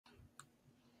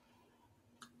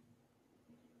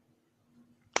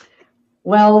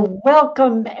Well,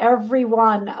 welcome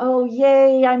everyone. Oh,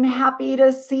 yay. I'm happy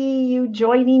to see you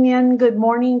joining in. Good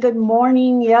morning. Good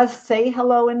morning. Yes, say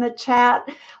hello in the chat.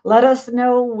 Let us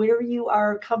know where you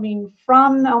are coming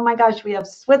from. Oh my gosh, we have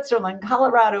Switzerland,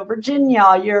 Colorado,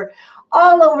 Virginia. You're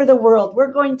all over the world.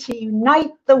 We're going to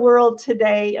unite the world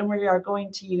today, and we are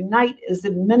going to unite as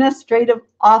administrative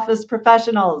office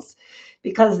professionals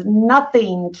because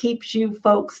nothing keeps you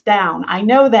folks down. I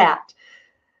know that.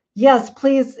 Yes,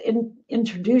 please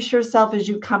introduce yourself as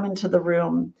you come into the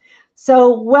room.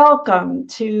 So welcome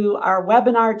to our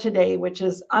webinar today, which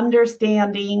is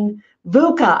Understanding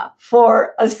VUCA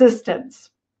for Assistance.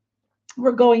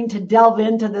 We're going to delve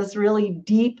into this really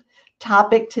deep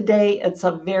topic today. It's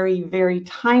a very, very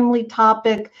timely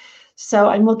topic. So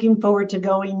I'm looking forward to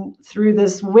going through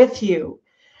this with you.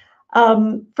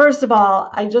 First of all,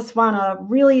 I just want to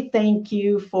really thank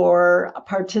you for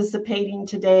participating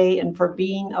today and for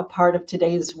being a part of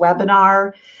today's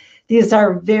webinar. These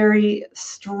are very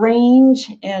strange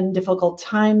and difficult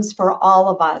times for all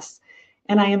of us.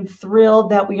 And I am thrilled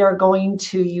that we are going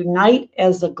to unite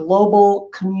as a global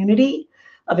community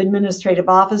of administrative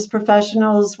office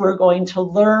professionals. We're going to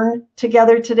learn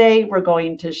together today. We're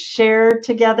going to share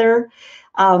together.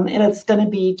 And it's going to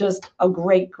be just a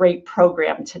great, great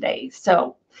program today.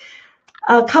 So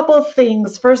a couple of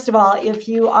things. First of all, if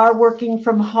you are working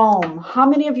from home, how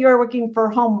many of you are working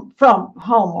from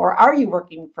home, or are you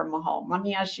working from home? Let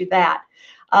me ask you that.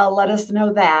 Let us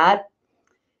know that.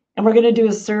 And we're going to do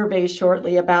a survey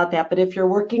shortly about that. But if you're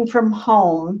working from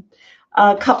home,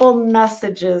 a couple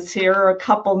messages here, or a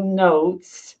couple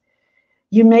notes.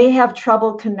 You may have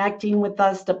trouble connecting with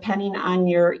us depending on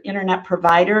your internet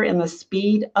provider and the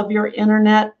speed of your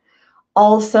internet.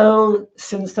 Also,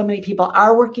 since so many people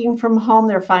are working from home,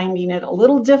 they're finding it a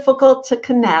little difficult to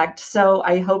connect. So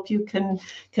I hope you can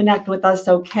connect with us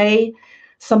okay.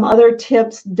 Some other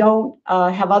tips: don't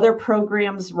have other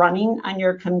programs running on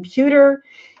your computer.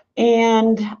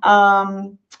 And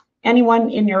anyone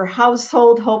in your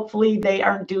household, hopefully they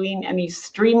aren't doing any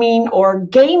streaming or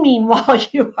gaming while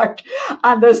you are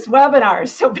on this webinar.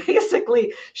 So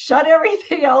basically, shut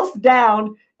everything else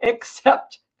down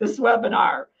except this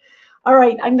webinar. All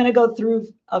right, I'm going to go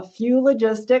through a few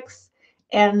logistics,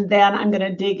 and then I'm going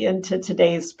to dig into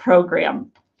today's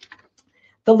program.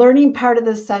 The learning part of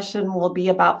this session will be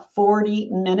about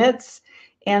 40 minutes.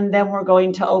 And then we're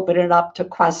going to open it up to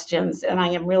questions. And I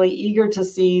am really eager to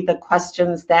see the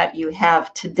questions that you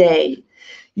have today.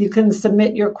 You can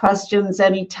submit your questions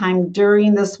anytime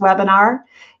during this webinar.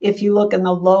 If you look in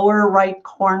the lower right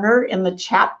corner in the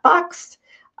chat box,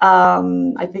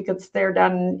 I think it's there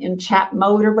down in chat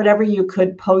mode or whatever, you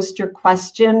could post your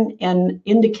question and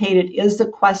indicate it is a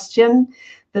question.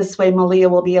 This way, Malia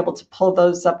will be able to pull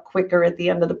those up quicker at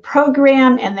the end of the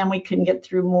program, and then we can get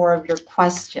through more of your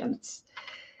questions.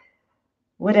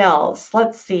 What else?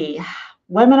 Let's see.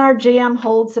 Webinar Jam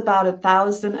holds about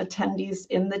 1,000 attendees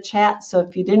in the chat. So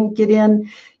if you didn't get in,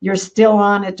 you're still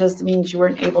on. It just means you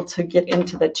weren't able to get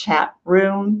into the chat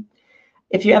room.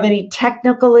 If you have any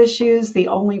technical issues, the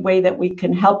only way that we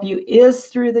can help you is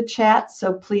through the chat.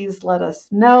 So please let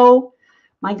us know.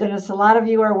 My goodness, a lot of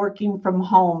you are working from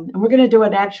home. And we're going to do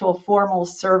an actual formal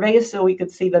survey so we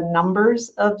could see the numbers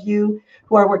of you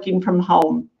who are working from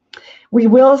home. We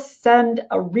will send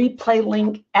a replay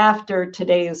link after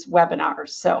today's webinar,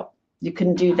 so you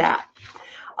can do that.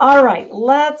 All right,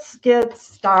 let's get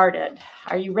started.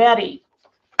 Are you ready?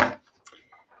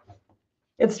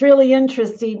 It's really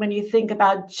interesting when you think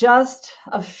about just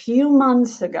a few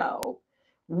months ago,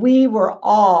 we were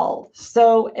all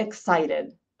so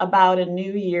excited about a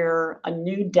new year, a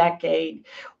new decade.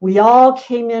 We all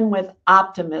came in with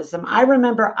optimism. I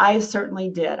remember I certainly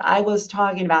did. I was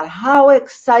talking about how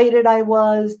excited I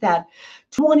was that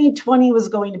 2020 was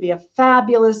going to be a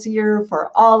fabulous year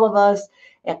for all of us,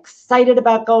 excited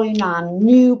about going on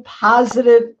new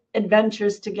positive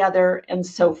adventures together and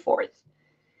so forth.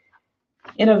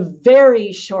 In a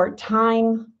very short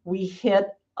time, we hit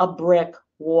a brick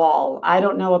wall. I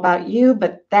don't know about you,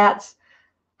 but that's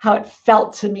how it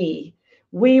felt to me.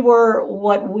 We were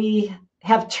what we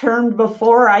have termed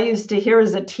before, I used to hear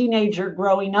as a teenager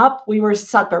growing up, we were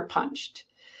sucker punched,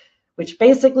 which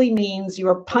basically means you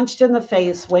were punched in the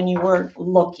face when you weren't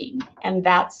looking. And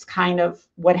that's kind of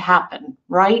what happened,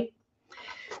 right?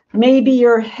 Maybe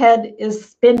your head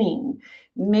is spinning.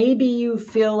 Maybe you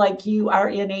feel like you are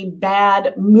in a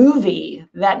bad movie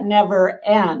that never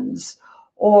ends,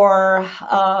 or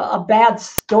a bad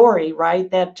story, right,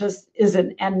 that just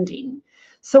isn't ending.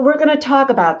 So we're going to talk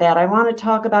about that. I want to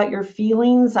talk about your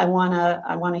feelings. I want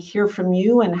to hear from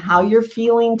you and how you're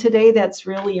feeling today. That's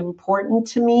really important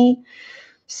to me.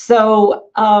 So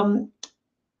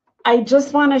I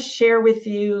just want to share with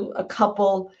you a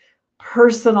couple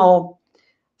personal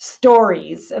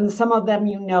stories, and some of them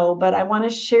you know, but I want to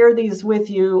share these with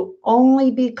you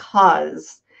only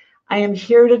because I am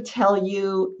here to tell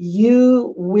you,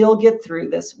 you will get through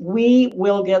this. We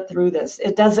will get through this.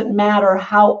 It doesn't matter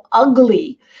how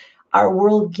ugly our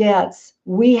world gets.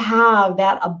 We have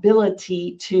that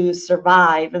ability to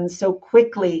survive. And so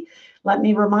quickly, let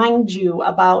me remind you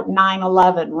about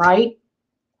 9/11, right?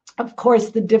 Of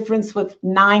course, the difference with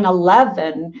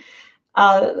 9/11,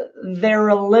 there were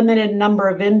a limited number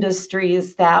of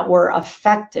industries that were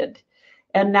affected.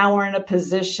 And now we're in a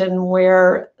position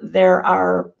where there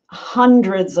are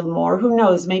hundreds of more, who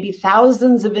knows, maybe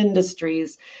thousands of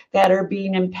industries that are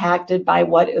being impacted by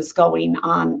what is going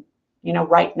on,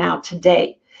 right now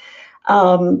today.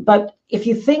 But if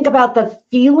you think about the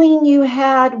feeling you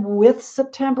had with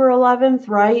September 11th,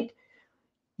 right?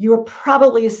 You were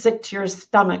probably sick to your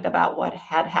stomach about what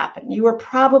had happened. You were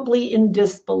probably in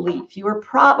disbelief. You were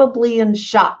probably in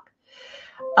shock.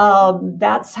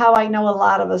 That's how I know a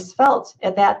lot of us felt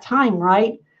at that time,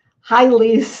 right? Hi,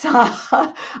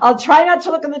 Lisa. I'll try not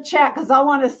to look in the chat because I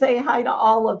want to say hi to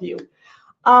all of you.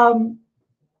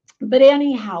 But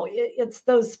anyhow, it's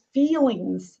those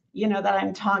feelings, that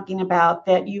I'm talking about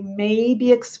that you may be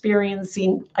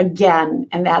experiencing again,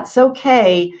 and that's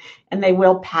okay, and they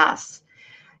will pass.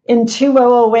 In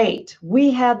 2008,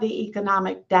 we had the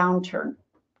economic downturn.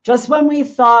 Just when we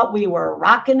thought we were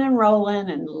rocking and rolling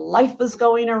and life was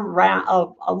going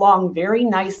along very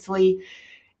nicely,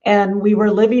 and we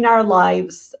were living our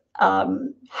lives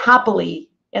happily,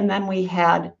 and then we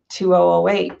had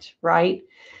 2008, right?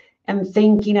 And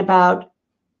thinking about,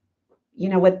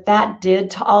 what that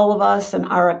did to all of us and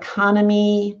our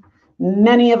economy.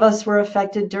 Many of us were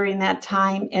affected during that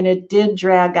time, and it did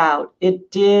drag out. It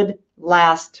did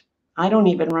last, I don't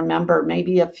even remember,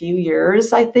 maybe a few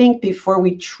years, I think, before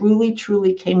we truly,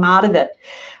 truly came out of it.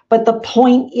 But the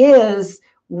point is,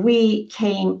 we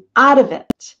came out of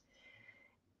it.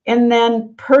 And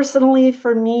then personally,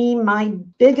 for me, my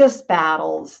biggest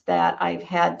battles that I've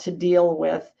had to deal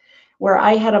with, where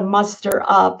I had to muster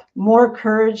up more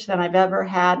courage than I've ever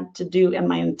had to do in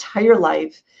my entire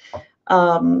life,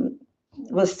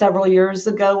 was several years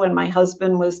ago when my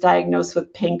husband was diagnosed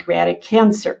with pancreatic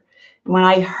cancer. When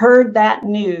I heard that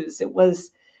news,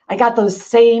 I got those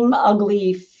same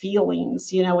ugly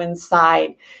feelings,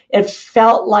 inside. It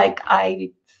felt like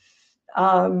I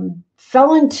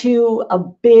fell into a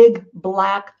big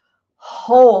black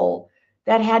hole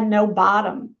that had no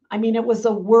bottom. I mean, it was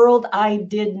a world I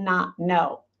did not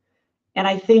know. And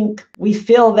I think we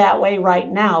feel that way right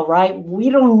now, right? We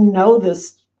don't know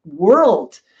this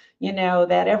world,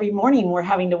 that every morning we're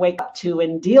having to wake up to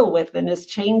and deal with, and is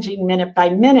changing minute by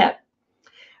minute.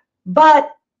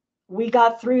 But we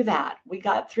got through that.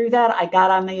 I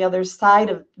got on the other side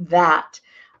of that.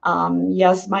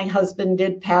 Yes, my husband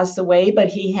did pass away, but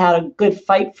he had a good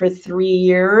fight for 3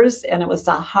 years, and it was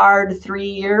a hard 3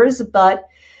 years. But,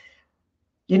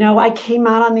 I came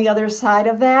out on the other side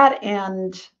of that,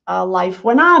 and life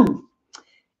went on.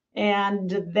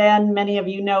 And then many of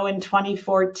you know, in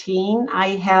 2014, I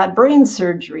had brain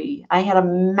surgery. I had a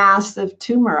massive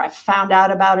tumor. I found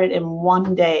out about it in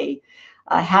one day.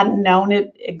 I hadn't known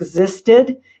it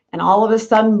existed. And all of a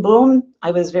sudden, boom,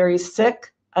 I was very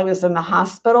sick. I was in the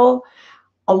hospital.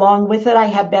 Along with it, I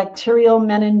had bacterial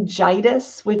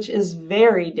meningitis, which is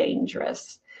very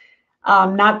dangerous.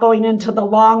 Not going into the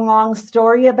long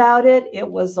story about it. It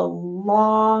was a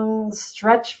long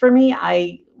stretch for me.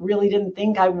 I really didn't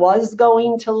think I was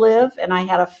going to live, and I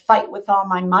had to fight with all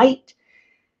my might.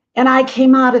 And I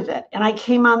came out of it, and I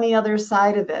came on the other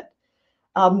side of it.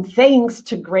 Thanks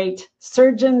to great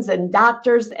surgeons and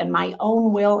doctors and my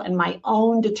own will and my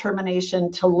own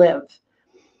determination to live.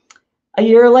 A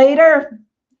year later,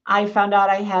 I found out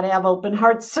I had to have open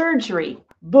heart surgery.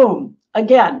 Boom,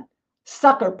 again,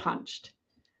 sucker punched.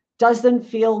 Doesn't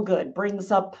feel good,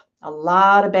 brings up a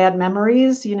lot of bad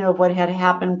memories, of what had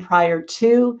happened prior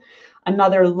to.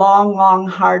 Another long,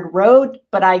 hard road,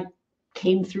 but I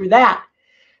came through that.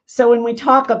 So when we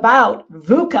talk about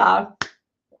VUCA,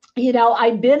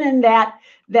 I've been in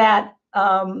that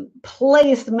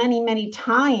place many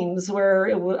times where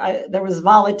there was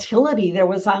volatility, there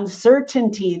was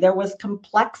uncertainty, there was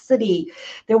complexity,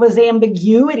 there was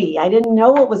ambiguity. I didn't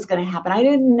know what was going to happen. I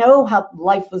didn't know how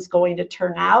life was going to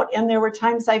turn out. And there were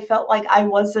times I felt like I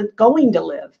wasn't going to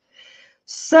live.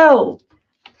 So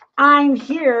I'm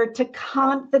here to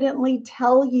confidently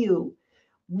tell you,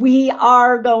 We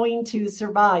are going to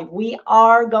survive. We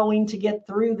are going to get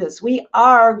through this. We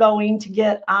are going to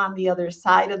get on the other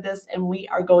side of this, and we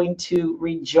are going to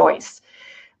rejoice.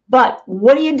 But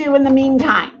what do you do in the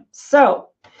meantime? So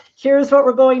here's what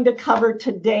we're going to cover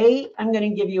today. I'm going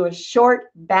to give you a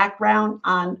short background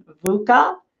on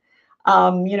VUCA.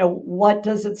 What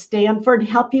does it stand for, and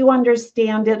help you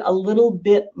understand it a little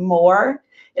bit more.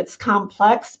 It's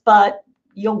complex, but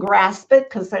you'll grasp it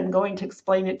because I'm going to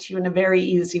explain it to you in a very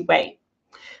easy way.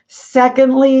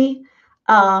 Secondly,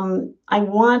 I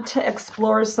want to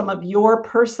explore some of your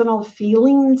personal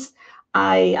feelings.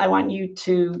 I want you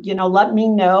to, let me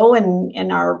know and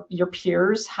your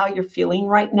peers how you're feeling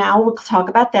right now. We'll talk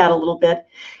about that a little bit.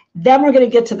 Then we're going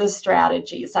to get to the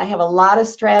strategies. I have a lot of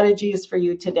strategies for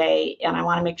you today, and I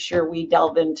want to make sure we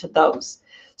delve into those.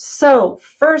 So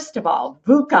first of all,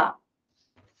 VUCA.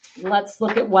 Let's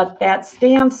look at what that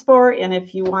stands for, and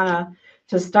if you want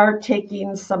to start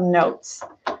taking some notes.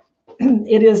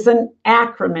 It is an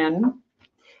acronym,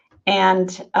 and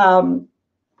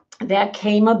that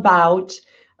came about,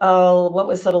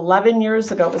 11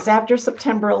 years ago. It was after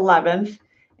September 11th,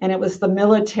 and it was the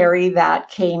military that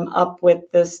came up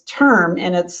with this term,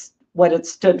 and it's what it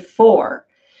stood for.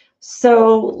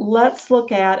 So let's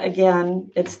look at,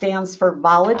 again, it stands for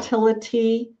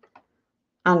volatility,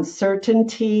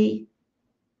 uncertainty,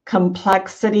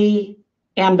 complexity,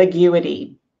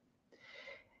 ambiguity.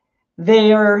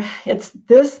 It's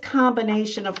this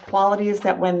combination of qualities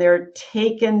that when they're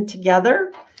taken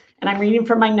together, and I'm reading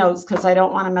from my notes because I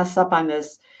don't want to mess up on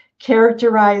this,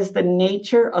 characterize the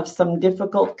nature of some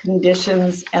difficult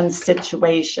conditions and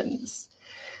situations.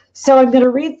 So I'm going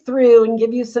to read through and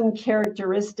give you some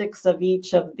characteristics of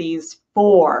each of these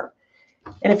four.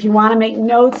 And if you want to make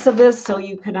notes of this so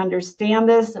you can understand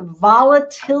this,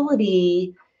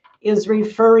 volatility is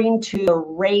referring to the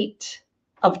rate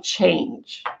of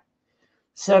change.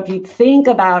 So if you think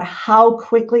about how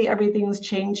quickly everything's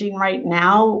changing right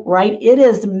now, right, it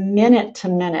is minute to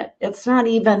minute. It's not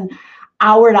even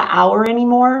hour to hour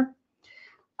anymore.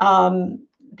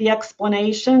 The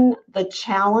explanation, the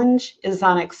challenge is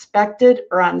unexpected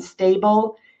or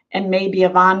unstable and maybe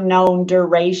of unknown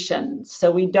duration. So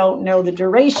we don't know the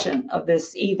duration of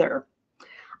this either.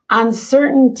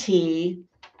 Uncertainty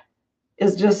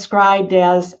is described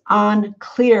as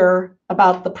unclear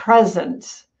about the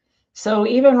present. So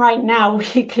even right now,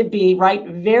 we could be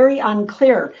very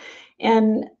unclear.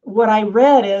 And what I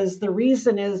read is the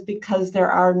reason is because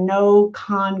there are no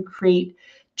concrete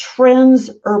trends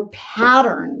or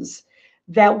patterns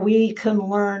that we can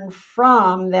learn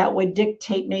from that would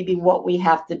dictate maybe what we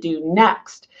have to do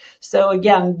next. So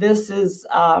again, this is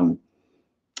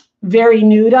very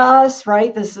new to us,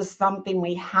 right? This is something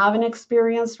we haven't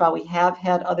experienced. While we have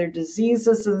had other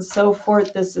diseases and so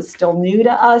forth, this is still new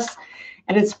to us,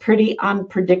 and it's pretty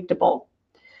unpredictable.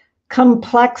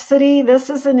 Complexity, this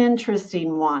is an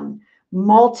interesting one.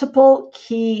 Multiple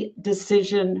key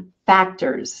decision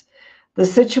factors. The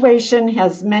situation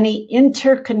has many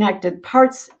interconnected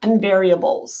parts and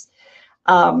variables.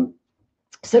 So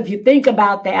if you think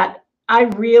about that,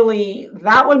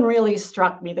 that one really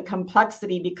struck me, the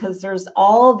complexity, because there's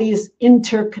all these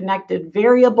interconnected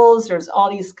variables, there's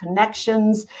all these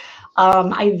connections.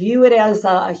 I view it as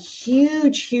a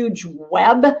huge, huge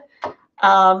web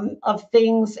of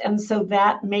things, and so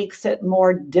that makes it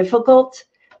more difficult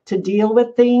to deal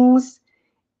with things.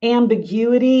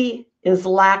 Ambiguity is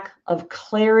lack of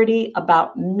clarity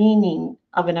about meaning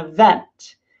of an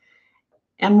event.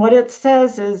 And what it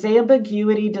says is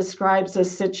ambiguity describes a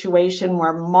situation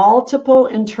where multiple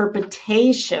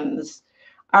interpretations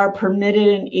are permitted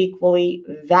and equally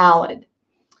valid.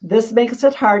 This makes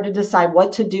it hard to decide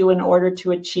what to do in order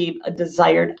to achieve a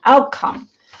desired outcome.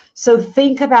 So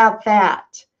think about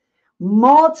that.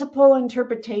 Multiple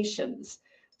interpretations.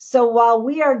 So while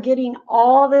we are getting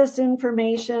all this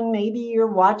information, maybe you're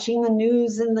watching the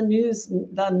news and the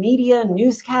media and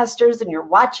newscasters, and you're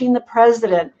watching the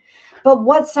president, but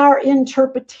what's our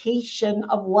interpretation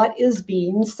of what is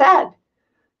being said?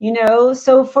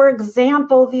 So for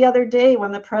example, the other day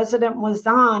when the president was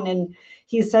on and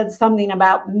he said something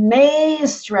about May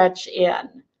stretch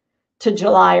in to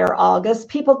July or August,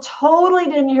 people totally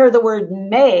didn't hear the word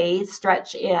May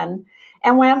stretch in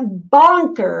and went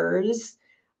bonkers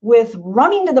with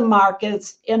running to the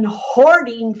markets and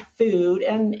hoarding food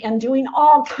and doing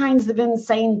all kinds of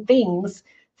insane things,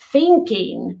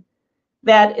 thinking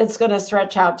that it's going to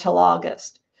stretch out till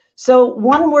August. So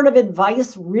one word of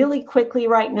advice really quickly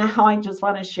right now, I just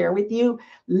want to share with you,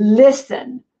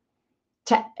 listen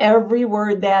to every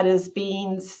word that is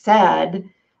being said.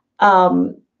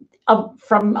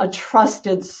 from a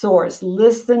trusted source.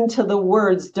 Listen to the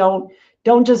words. Don't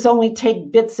just only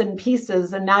take bits and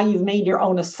pieces and now you've made your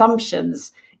own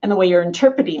assumptions in the way you're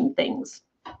interpreting things.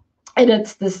 And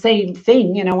it's the same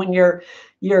thing, you know, when you're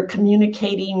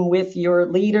communicating with your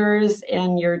leaders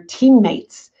and your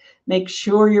teammates. Make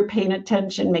sure you're paying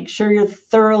attention. Make sure you're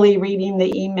thoroughly reading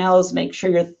the emails. Make sure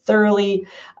you're thoroughly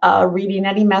reading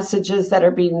any messages that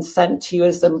are being sent to you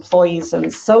as employees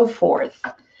and so forth.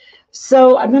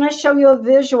 So I'm going to show you a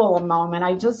visual a moment.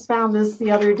 I just found this the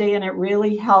other day and it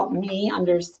really helped me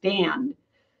understand.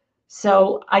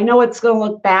 So I know it's going to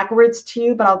look backwards to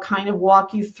you, but I'll kind of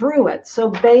walk you through it. So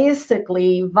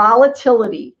basically,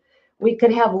 volatility. We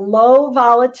could have low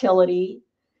volatility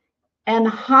and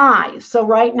high. So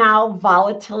right now,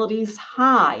 volatility is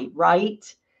high,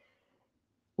 right?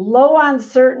 Low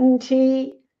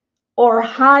uncertainty or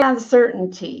high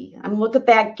uncertainty. I mean, look at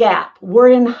that gap.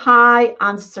 We're in high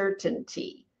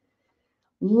uncertainty.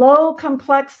 Low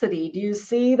complexity. Do you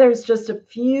see there's just a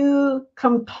few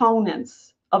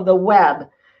components of the web?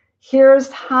 Here's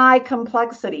high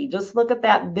complexity. Just look at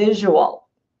that visual.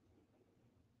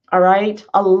 All right.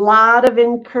 A lot of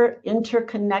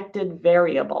interconnected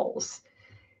variables.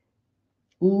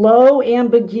 Low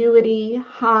ambiguity,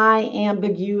 high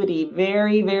ambiguity.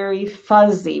 Very, very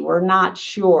fuzzy. We're not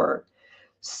sure.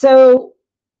 So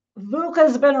VUCA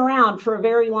has been around for a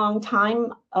very long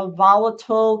time, a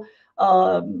volatile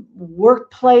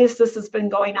workplace. This has been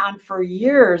going on for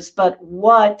years, but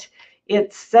what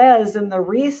it says in the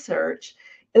research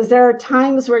is there are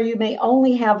times where you may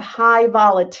only have high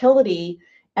volatility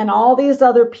and all these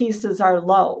other pieces are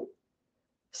low.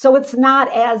 So it's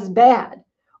not as bad.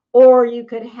 Or you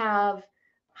could have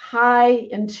high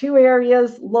in two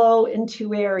areas, low in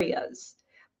two areas.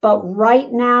 But right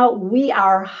now we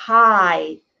are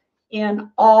high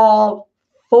in all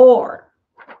four.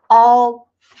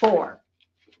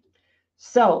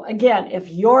 So again, if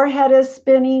your head is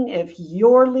spinning, if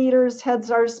your leaders' heads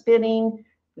are spinning,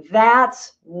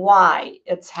 that's why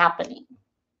it's happening.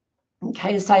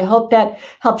 Okay, so I hope that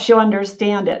helps you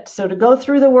understand it. So to go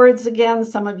through the words again,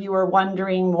 some of you are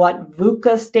wondering what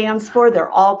VUCA stands for. They're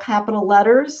all capital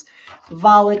letters: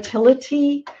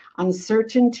 volatility,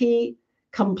 uncertainty,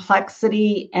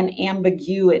 complexity, and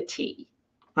ambiguity.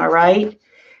 All right.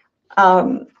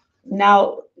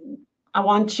 Now, I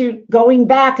want you, going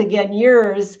back again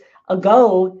years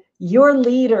ago, your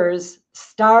leaders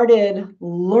started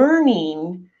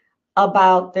learning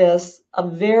about this a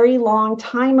very long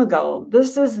time ago.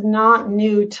 This is not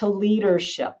new to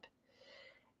leadership.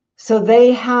 So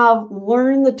they have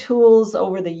learned the tools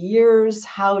over the years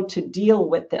how to deal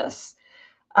with this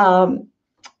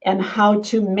and how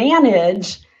to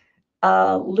manage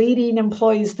leading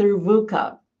employees through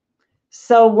VUCA.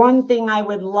 So one thing I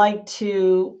would like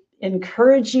to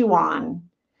encourage you on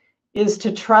is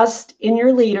to trust in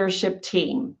your leadership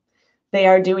team. They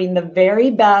are doing the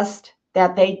very best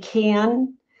that they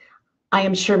can. I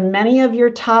am sure many of your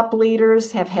top leaders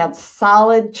have had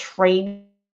solid training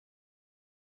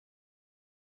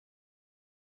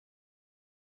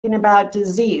about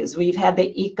disease. We've had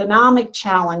the economic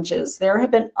challenges. There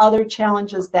have been other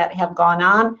challenges that have gone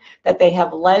on that they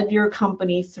have led your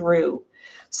company through.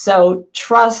 So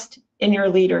trust in your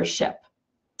leadership.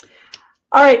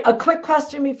 All right, a quick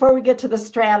question before we get to the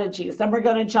strategies. Then we're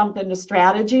going to jump into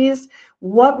strategies.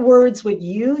 What words would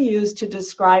you use to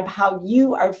describe how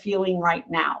you are feeling right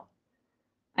now?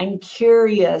 I'm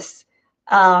curious.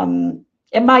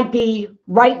 It might be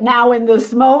right now in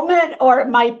this moment, or it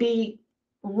might be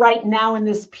right now in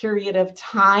this period of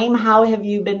time. How have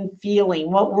you been feeling?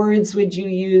 What words would you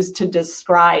use to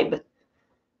describe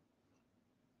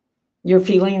your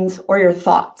feelings or your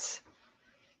thoughts?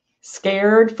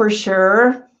 Scared for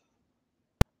sure,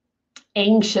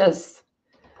 anxious,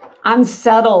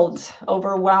 unsettled,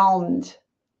 overwhelmed,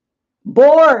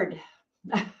 bored,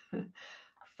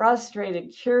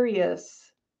 frustrated,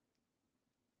 curious,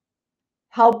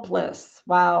 helpless,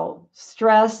 wow,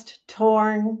 stressed,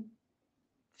 torn,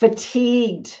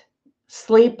 fatigued,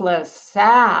 sleepless,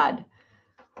 sad,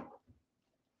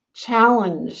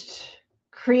 challenged,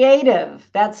 creative,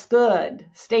 that's good,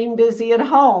 staying busy at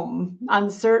home,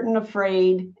 uncertain,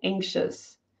 afraid,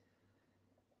 anxious,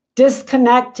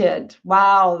 disconnected,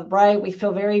 wow, right, we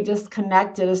feel very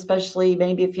disconnected, especially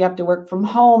maybe if you have to work from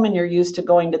home and you're used to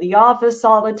going to the office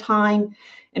all the time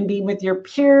and being with your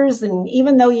peers, and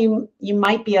even though you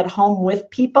might be at home with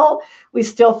people, we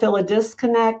still feel a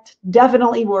disconnect,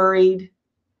 definitely worried.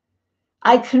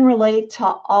 I can relate to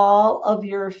all of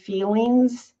your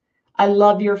feelings. I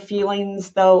love your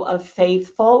feelings, though, of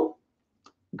faithful,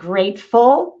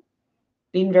 grateful,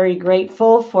 being very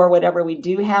grateful for whatever we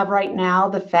do have right now.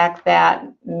 The fact that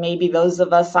maybe those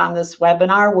of us on this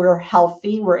webinar, we're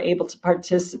healthy, we're able to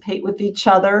participate with each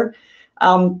other.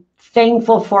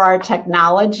 Thankful for our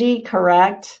technology,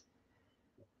 correct?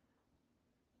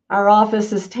 Our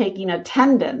office is taking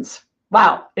attendance.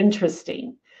 Wow,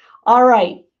 interesting. All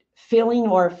right, feeling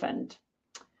orphaned.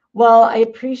 Well, I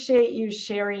appreciate you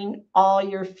sharing all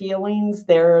your feelings.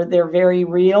 They're very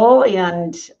real,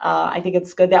 and I think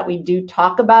it's good that we do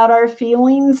talk about our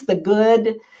feelings, the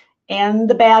good and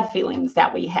the bad feelings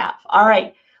that we have. All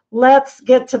right, let's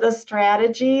get to the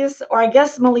strategies. Or I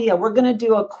guess, Malia, we're going to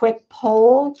do a quick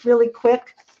poll really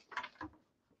quick.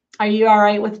 Are you all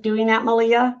right with doing that,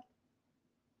 Malia?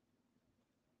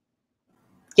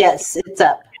 Yes, it's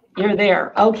up. You're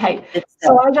there. Okay.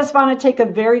 So I just want to take a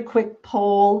very quick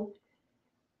poll.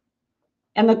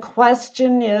 And the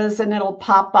question is, and it'll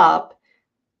pop up,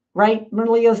 right,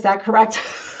 Malia, is that correct?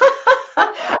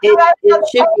 It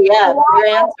should be up. They're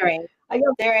answering.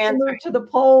 They're answering. To the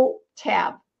poll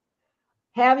tab.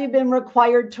 Have you been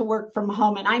required to work from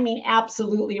home? And I mean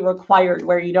absolutely required,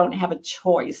 where you don't have a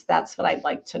choice. That's what I'd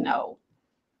like to know.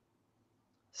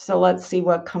 So let's see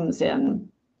what comes in.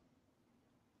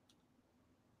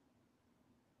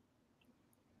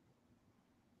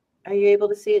 Are you able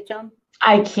to see it, Joan?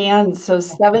 I can. So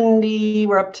 70,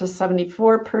 we're up to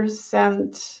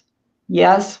 74%.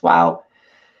 Yes, wow.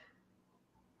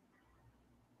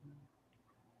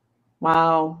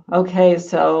 Wow. Okay,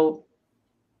 so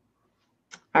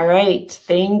all right,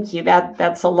 thank you.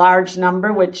 That's a large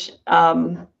number, which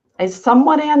I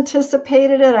somewhat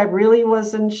anticipated it. I really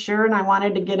wasn't sure, and I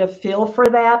wanted to get a feel for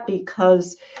that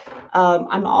because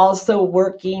I'm also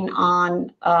working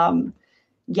on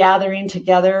gathering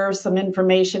together some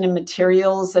information and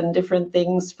materials and different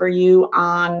things for you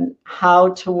on how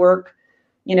to work,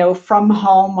 you know, from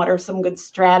home. What are some good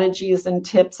strategies and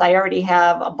tips? I already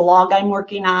have a blog I'm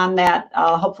working on that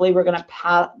hopefully we're going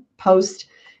to post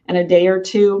in a day or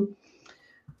two.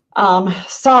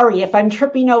 Sorry if I'm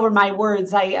tripping over my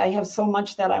words. I have so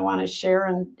much that I want to share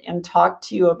and talk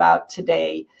to you about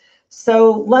today.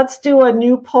 So let's do a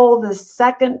new poll. The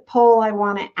second poll I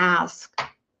want to ask: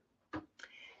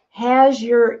 has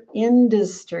your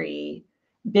industry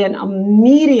been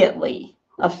immediately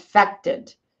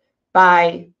affected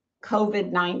by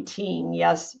COVID-19,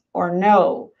 yes or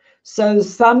no? So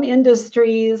some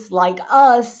industries like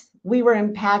us, we were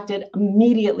impacted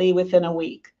immediately within a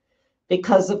week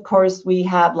because, of course, we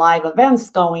had live events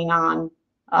going on,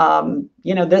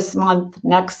 you know, this month,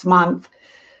 next month.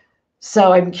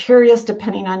 So I'm curious,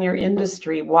 depending on your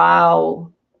industry.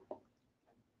 Wow.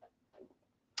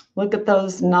 Look at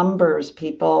those numbers,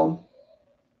 people.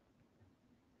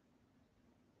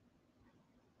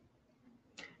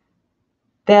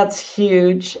 That's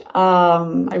huge.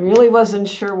 I really wasn't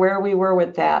sure where we were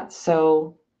with that.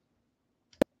 So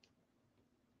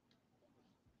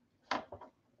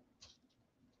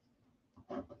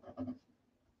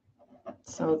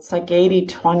it's like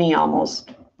 80-20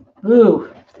 almost.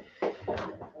 Ooh.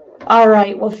 All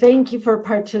right. Well, thank you for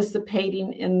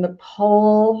participating in the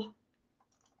poll.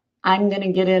 I'm going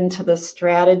to get into the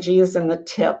strategies and the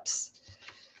tips.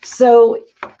 So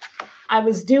I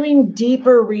was doing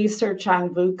deeper research on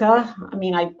VUCA. I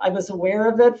mean, I was aware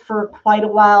of it for quite a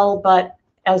while, but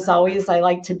as always, I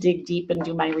like to dig deep and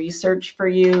do my research for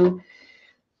you.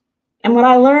 And what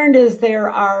I learned is there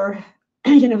are,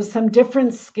 you know, some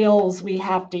different skills we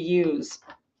have to use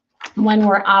when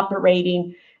we're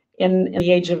operating in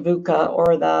the age of VUCA,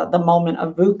 or the moment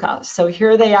of VUCA. So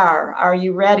here they are. Are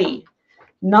you ready?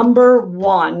 Number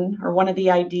one, or one of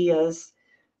the ideas,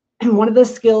 and one of the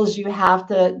skills you have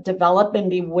to develop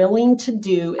and be willing to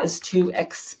do, is to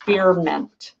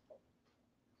experiment.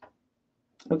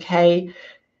 Okay?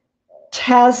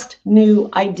 Test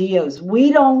new ideas.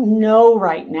 We don't know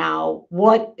right now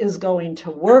what is going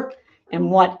to work and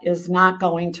what is not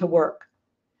going to work.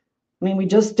 I mean, we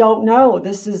just don't know.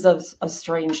 This is a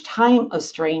strange time, a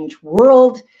strange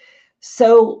world.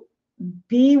 So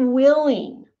be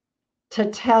willing to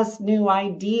test new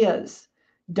ideas.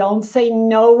 Don't say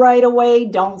no right away.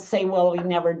 Don't say, well, we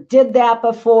never did that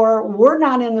before. We're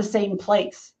not in the same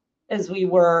place as we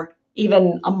were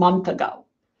even a month ago.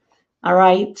 All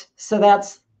right. So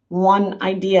that's one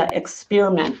idea: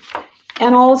 experiment.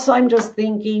 And also, I'm just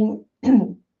thinking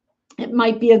it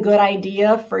might be a good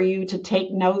idea for you to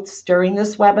take notes during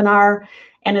this webinar,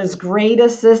 and as great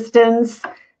assistants,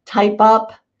 type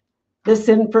up this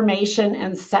information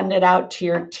and send it out to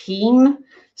your team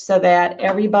so that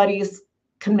everybody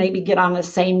can maybe get on the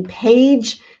same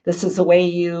page. This is the way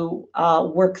you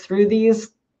work through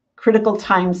these critical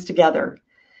times together.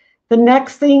 The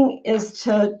next thing is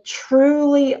to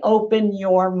truly open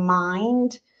your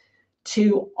mind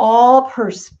to all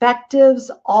perspectives,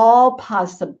 all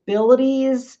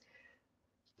possibilities.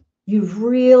 We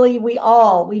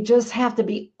just have to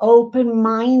be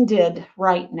open-minded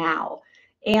right now.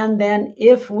 And then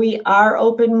if we are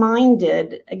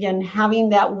open-minded, again, having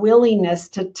that willingness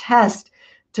to test,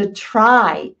 to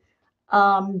try.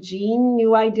 Jean,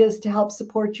 new ideas to help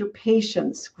support your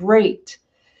patients. Great.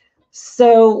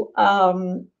 So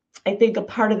I think a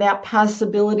part of that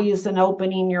possibility is in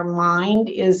opening your mind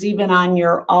is even on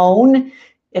your own.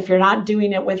 If you're not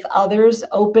doing it with others,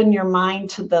 open your mind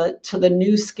to the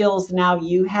new skills now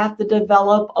you have to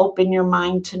develop. Open your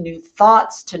mind to new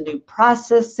thoughts, to new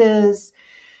processes.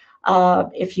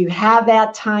 If you have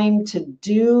that time to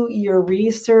do your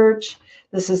research,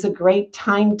 this is a great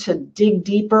time to dig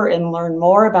deeper and learn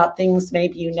more about things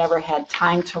maybe you never had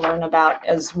time to learn about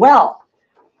as well.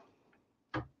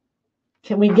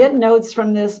 Can we get notes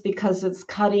from this because it's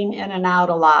cutting in and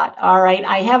out a lot? All right,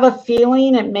 I have a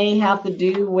feeling it may have to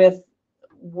do with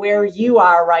where you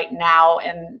are right now.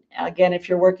 And again, if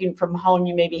you're working from home,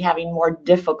 you may be having more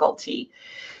difficulty.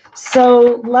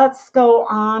 So let's go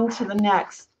on to the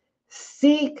next.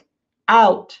 Seek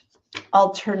out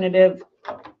alternative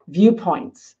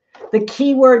viewpoints. The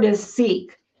key word is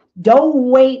seek. Don't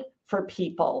wait for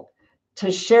people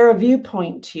to share a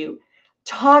viewpoint to you.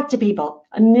 Talk to people,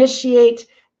 initiate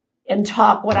and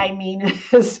talk. What I mean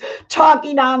is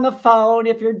talking on the phone.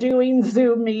 If you're doing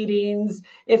Zoom meetings,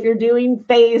 if you're doing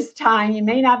FaceTime, you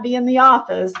may not be in the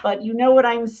office, but you know what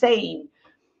I'm saying.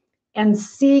 And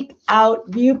seek out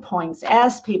viewpoints.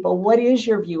 Ask people, what is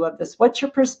your view of this? What's your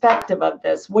perspective of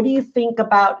this? What do you think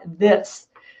about this?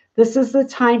 This is the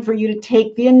time for you to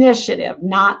take the initiative,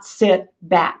 not sit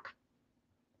back.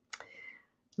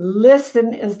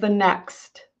 Listen is the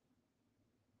next.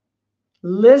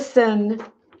 Listen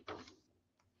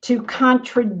to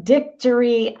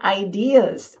contradictory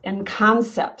ideas and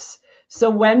concepts. So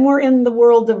when we're in the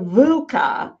world of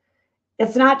VUCA,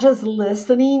 it's not just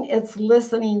listening, it's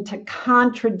listening to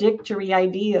contradictory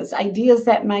ideas, ideas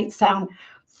that might sound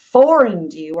foreign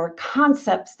to you, or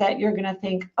concepts that you're going to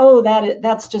think, oh,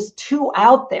 that's just too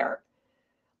out there.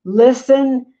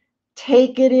 Listen,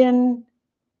 take it in,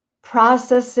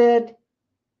 process it,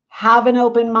 have an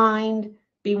open mind,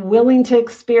 be willing to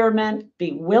experiment,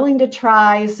 be willing to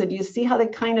try. So do you see how they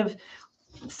kind of,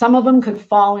 some of them could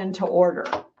fall into order?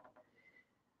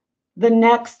 The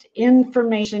next,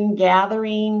 information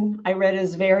gathering, I read,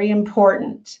 is very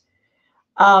important.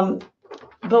 But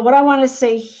what I want to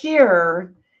say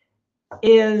here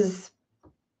is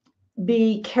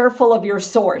be careful of your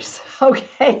source,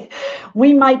 okay?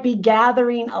 We might be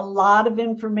gathering a lot of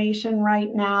information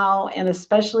right now, and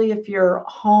especially if you're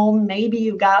home, maybe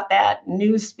you've got that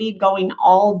news feed going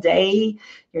all day,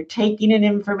 you're taking in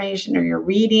information or you're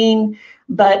reading,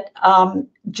 but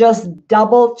just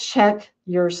double check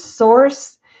your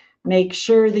source, make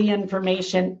sure the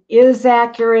information is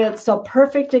accurate. So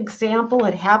perfect example,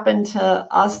 it happened to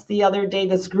us the other day,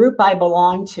 this group I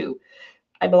belong to.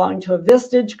 I belong to a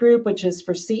Vistage group, which is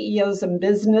for CEOs and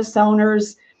business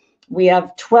owners. We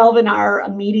have 12 in our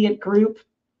immediate group.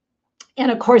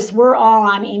 And of course, we're all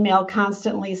on email,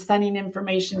 constantly sending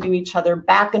information to each other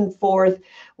back and forth,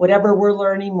 whatever we're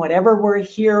learning, whatever we're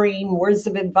hearing, words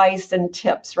of advice and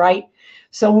tips, right?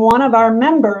 So one of our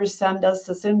members sent us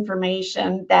this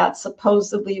information that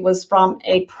supposedly was from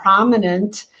a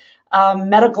prominent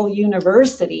medical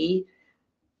university,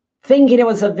 thinking it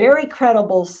was a very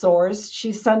credible source.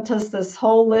 She sent us this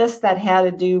whole list that had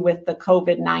to do with the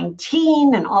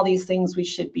COVID-19 and all these things we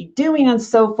should be doing and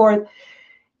so forth.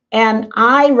 And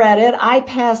I read it, I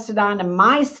passed it on to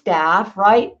my staff,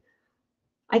 right?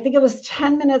 I think it was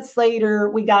 10 minutes later,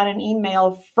 we got an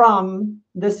email from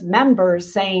this member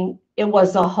saying it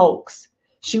was a hoax.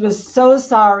 She was so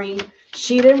sorry.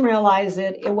 She didn't realize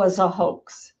it. It was a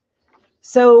hoax.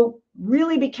 So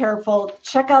really be careful,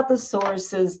 check out the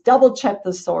sources, double check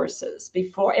the sources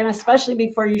before, and especially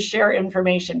before you share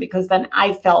information, because then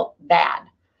I felt bad.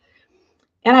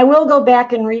 And I will go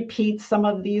back and repeat some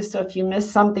of these. So if you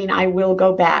missed something, I will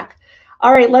go back.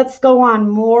 All right, let's go on.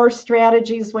 More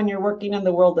strategies when you're working in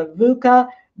the world of VUCA.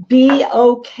 Be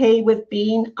okay with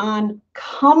being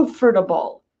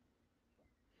uncomfortable.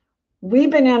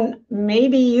 We've been in,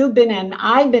 maybe you've been in,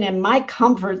 I've been in my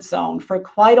comfort zone for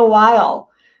quite a while.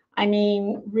 I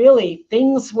mean, really,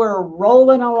 things were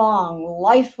rolling along.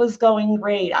 Life was going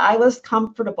great. I was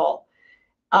comfortable.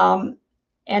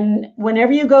 And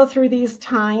whenever you go through these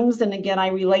times, and again, I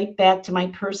relate back to my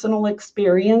personal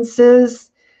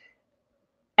experiences,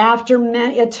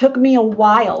 it took me a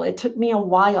while. It took me a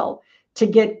while to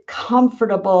get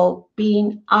comfortable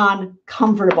being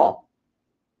uncomfortable.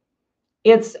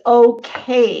 It's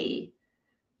okay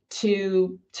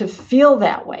to feel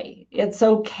that way. It's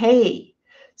okay.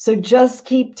 So just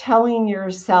keep telling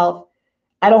yourself,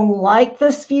 I don't like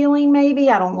this feeling, maybe.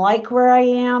 I don't like where I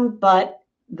am, but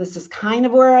this is kind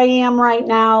of where I am right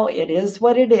now. It is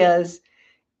what it is.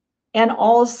 And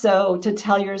also to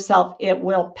tell yourself it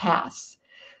will pass.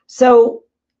 So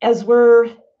as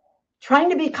we're trying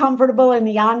to be comfortable in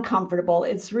the uncomfortable,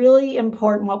 it's really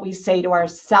important what we say to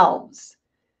ourselves.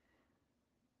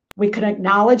 We can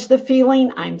acknowledge the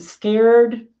feeling, I'm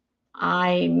scared,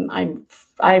 I'm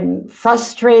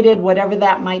frustrated, whatever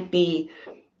that might be.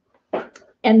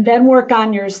 And then work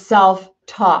on your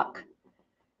self-talk.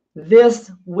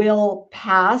 This will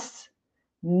pass.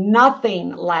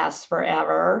 Nothing lasts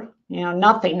forever.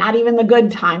 Nothing, not even the good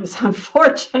times,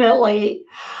 unfortunately.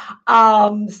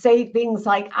 Say things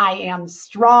like, I am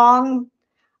strong,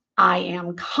 I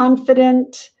am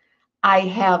confident, I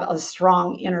have a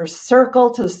strong inner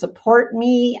circle to support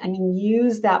me. I mean,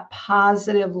 use that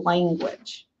positive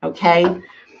language, okay?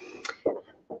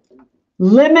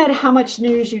 Limit how much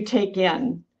news you take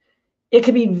in. It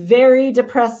can be very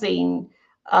depressing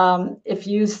if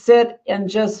you sit and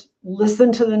just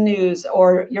listen to the news,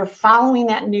 or you're following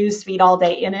that news feed all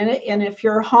day. And if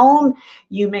you're home,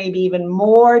 you may be even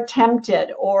more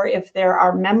tempted. Or if there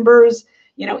are members,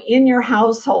 in your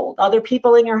household, other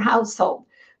people in your household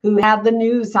who have the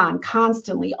news on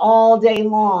constantly all day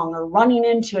long, or running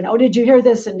into, and oh, did you hear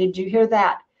this? And did you hear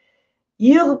that?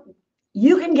 You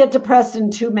can get depressed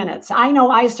in 2 minutes. I know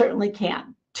I certainly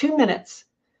can. 2 minutes.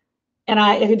 And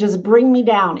it could just bring me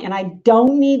down. And I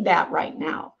don't need that right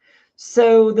now.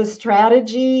 So the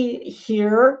strategy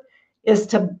here is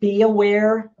to be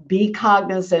aware, be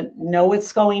cognizant, know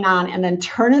what's going on, and then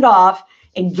turn it off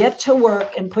and get to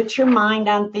work and put your mind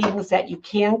on things that you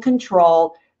can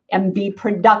control and be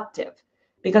productive.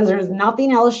 Because there's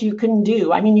nothing else you can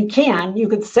do. I mean, you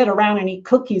could sit around and eat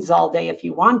cookies all day if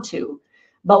you want to,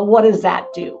 but what does that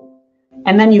do?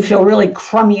 And then you feel really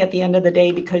crummy at the end of the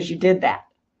day because you did that.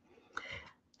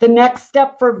 The next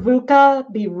step for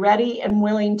VUCA, be ready and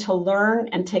willing to learn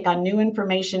and take on new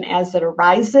information as it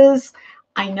arises.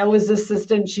 I know as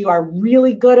assistants, you are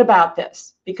really good about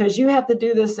this because you have to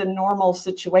do this in normal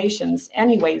situations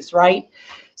anyways, right?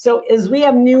 So as we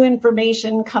have new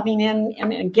information coming in,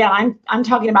 and again, I'm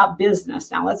talking about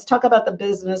business now. Let's talk about the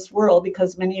business world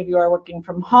because many of you are working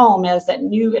from home as that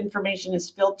new information is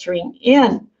filtering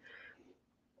in.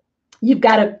 You've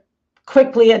got to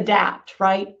quickly adapt,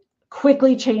 right?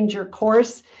 Quickly change your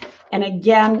course. And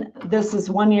again, this is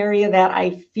one area that I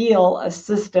feel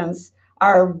assistants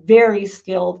are very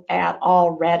skilled at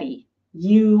already.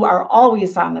 You are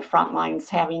always on the front lines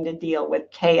having to deal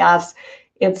with chaos.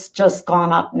 It's just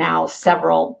gone up now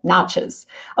several notches.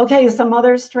 Okay, some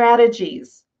other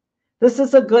strategies. This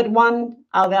is a good one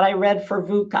that I read for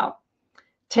VUCA.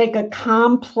 Take a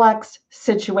complex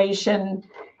situation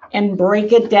and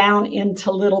break it down into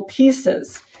little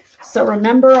pieces. So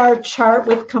remember our chart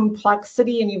with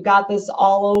complexity, and you've got this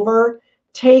all over.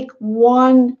 Take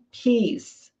one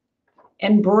piece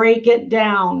and break it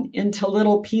down into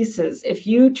little pieces. If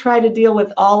you try to deal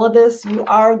with all of this, you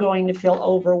are going to feel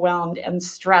overwhelmed and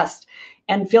stressed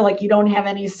and feel like you don't have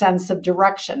any sense of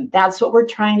direction. That's what we're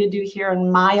trying to do here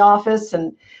in my office,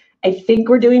 and I think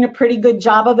we're doing a pretty good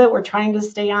job of it. We're trying to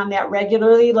stay on that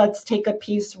regularly. Let's take a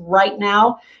piece right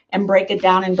now and break it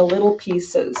down into little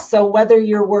pieces. So whether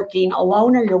you're working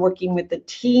alone or you're working with the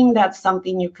team, that's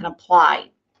something you can apply.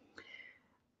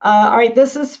 All right,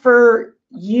 this is for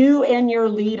you and your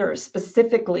leaders,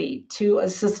 specifically to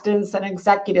assistants and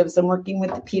executives and working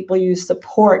with the people you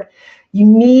support. You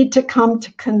need to come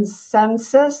to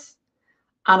consensus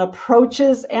on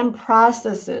approaches and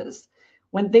processes.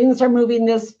 When things are moving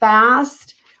this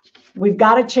fast, we've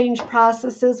got to change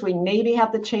processes. We maybe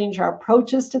have to change our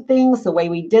approaches to things. The way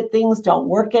we did things don't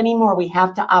work anymore. We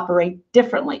have to operate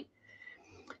differently.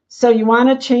 So you want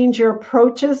to change your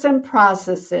approaches and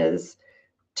processes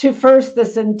to first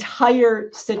this entire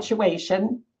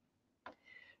situation,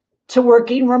 to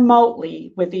working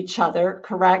remotely with each other,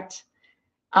 correct?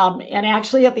 And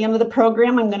actually at the end of the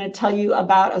program, I'm going to tell you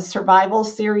about a survival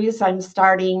series I'm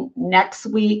starting next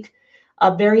week.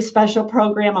 A very special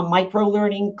program, a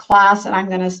micro-learning class, and I'm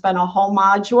going to spend a whole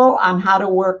module on how to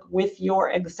work with your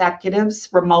executives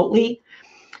remotely,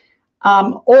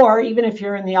 or even if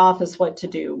you're in the office, what to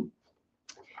do.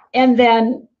 And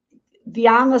then the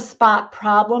on-the-spot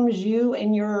problems, you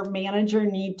and your manager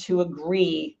need to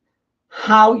agree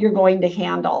how you're going to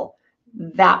handle.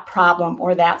 that problem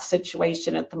or that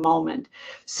situation at the moment.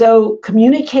 So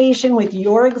communication with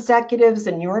your executives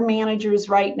and your managers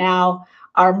right now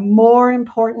are more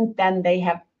important than they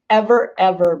have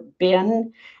ever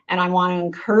been. And I want to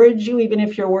encourage you, even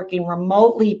if you're working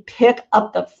remotely, pick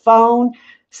up the phone,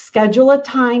 schedule a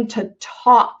time to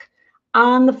talk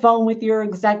on the phone with your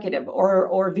executive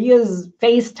or via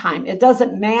FaceTime. It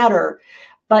doesn't matter,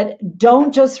 but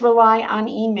don't just rely on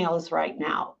emails right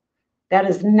now. That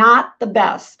is not the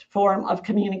best form of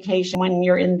communication when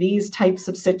you're in these types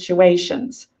of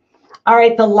situations. All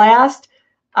right, the last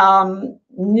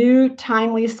new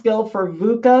timely skill for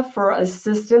VUCA, for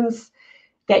assistance,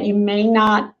 that you may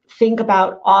not think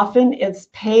about often is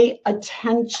pay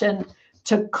attention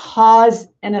to cause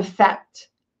and effect.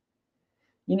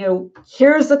 You know,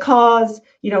 here's the cause,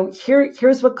 you know,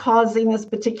 here's what causing this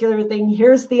particular thing,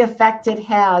 here's the effect it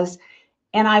has.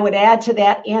 And I would add to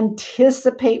that,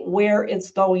 anticipate where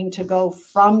it's going to go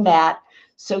from that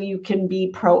so you can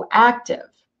be proactive.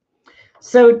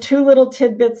 So 2 little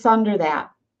tidbits under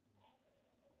that.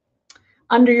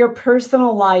 Under your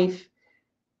personal life,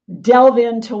 delve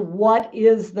into what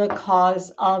is the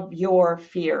cause of your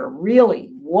fear.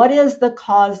 Really, what is the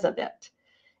cause of it?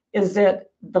 Is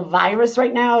it the virus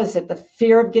right now? Is it the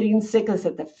fear of getting sick? Is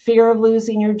it the fear of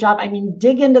losing your job? I mean,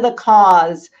 dig into the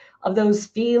cause of those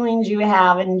feelings you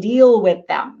have and deal with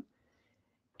them.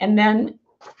 And then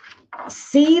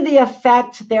see the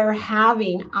effect they're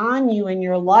having on you in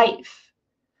your life.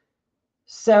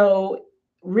 So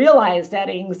realize that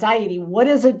anxiety, what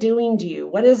is it doing to you?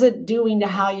 What is it doing to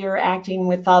how you're acting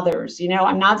with others? You know,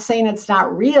 I'm not saying it's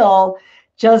not real,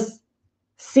 just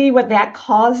see what that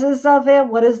causes of it.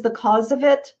 What is the cause of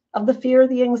it, of the fear,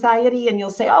 the anxiety? And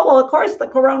you'll say, oh, well, of course, the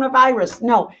coronavirus.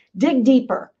 No, dig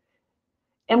deeper.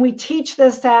 And we teach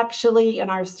this actually in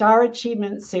our Star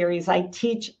Achievement series. I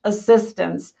teach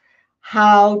assistants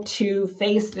how to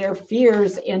face their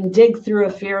fears and dig through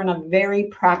a fear in a very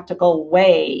practical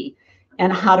way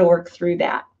and how to work through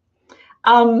that.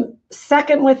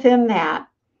 Second, within that,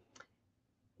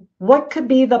 what could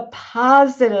be the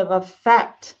positive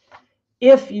effect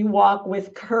if you walk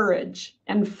with courage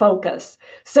and focus?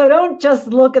 So don't just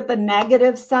look at the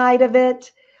negative side of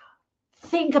it.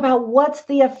 Think about what's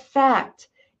the effect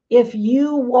if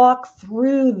you walk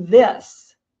through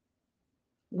this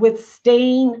with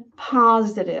staying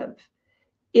positive,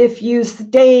 if you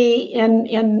stay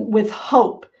in with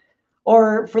hope,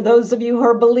 or for those of you who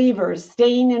are believers,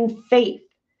 staying in faith,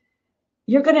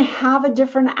 you're going to have a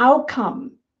different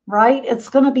outcome, right? It's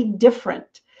going to be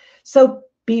different. So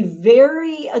be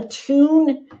very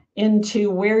attuned into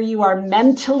where you are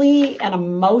mentally and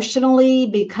emotionally,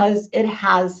 because it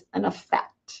has an effect.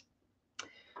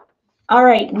 All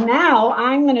right, now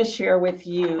I'm going to share with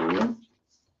you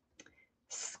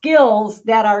skills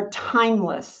that are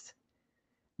timeless.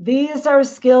 These are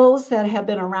skills that have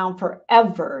been around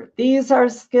forever. These are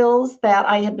skills that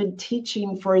I have been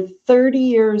teaching for 30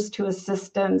 years to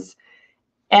assistants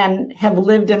and have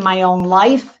lived in my own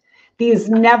life. These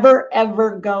never,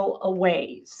 ever go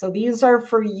away. So these are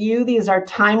for you. These are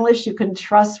timeless. You can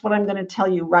trust what I'm going to tell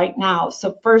you right now.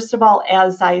 So first of all,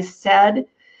 as I said,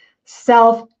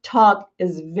 self-talk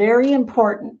is very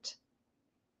important.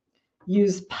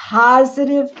 Use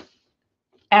positive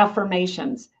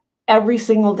affirmations every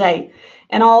single day.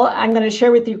 And I'm going to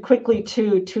share with you quickly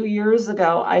too, 2 years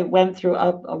ago, I went through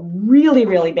a really,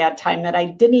 really bad time that I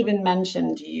didn't even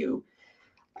mention to you.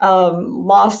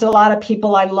 Lost a lot of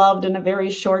people I loved in a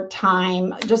very short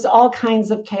time, just all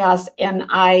kinds of chaos. And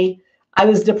I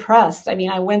was depressed. I mean,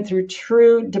 I went through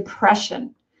true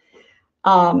depression.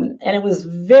 And it was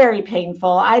very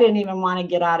painful. I didn't even want to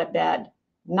get out of bed,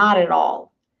 not at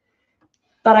all.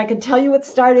 But I can tell you what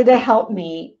started to help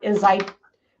me is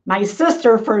my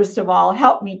sister, first of all,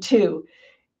 helped me too.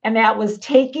 And that was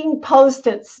taking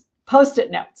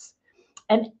Post-it notes.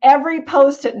 And every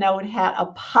Post-it note had a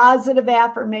positive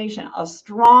affirmation, a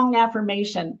strong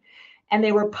affirmation. And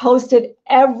they were posted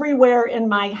everywhere in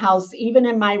my house, even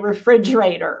in my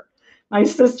refrigerator. My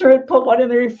sister had put one in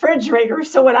the refrigerator.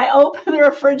 So when I opened the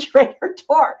refrigerator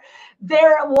door,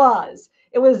 there it was.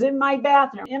 It was in my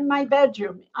bathroom, in my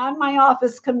bedroom, on my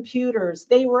office computers.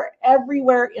 They were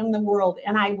everywhere in the world.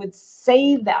 And I would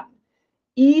say them.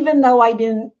 Even though I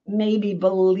didn't maybe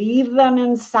believe them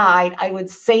inside, I would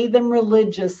say them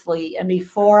religiously. And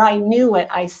before I knew it,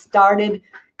 I started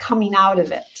coming out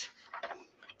of it.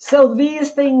 So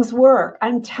these things work.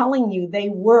 I'm telling you, they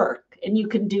work, and you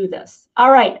can do this.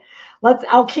 All right,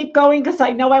 I'll keep going because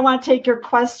I know I want to take your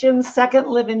questions. Second,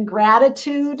 live in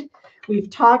gratitude. We've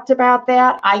talked about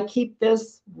that. I keep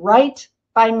this right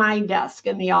by my desk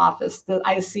in the office.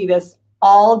 I see this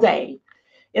all day.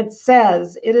 It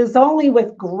says, it is only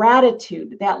with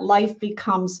gratitude that life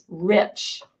becomes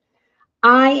rich.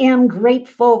 I am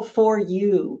grateful for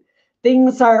you.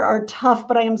 Things are tough,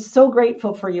 but I am so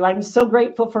grateful for you. I'm so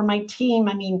grateful for my team.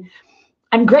 I mean,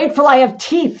 I'm grateful I have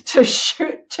teeth to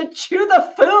chew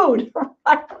the food,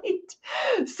 right?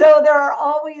 So there are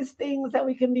always things that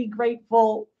we can be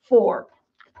grateful for.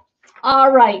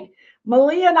 All right.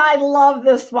 Malia and I love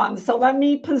this one. So let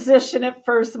me position it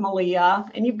first, Malia,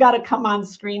 and you've got to come on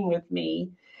screen with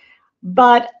me.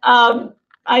 But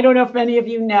I don't know if many of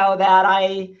you know that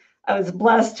I was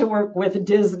blessed to work with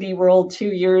Disney World 2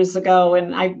 years ago,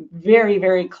 and I'm very,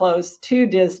 very close to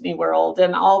Disney World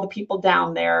and all the people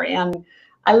down there. And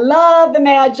I love the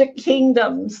Magic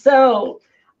Kingdom. So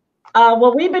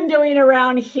what we've been doing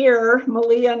around here,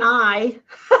 Malia and I,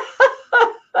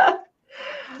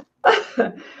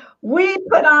 we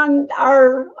put on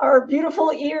our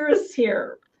beautiful ears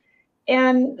here.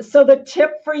 And so the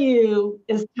tip for you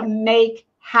is to make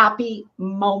happy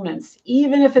moments,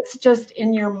 even if it's just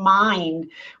in your mind.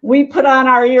 We put on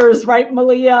our ears, right,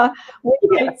 Malia?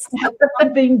 Yes.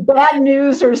 Something bad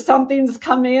news or something's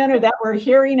come in or that we're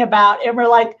hearing about, and we're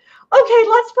like, okay,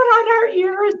 let's put on our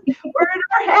ears. We're in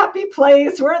our happy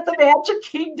place. We're at the Magic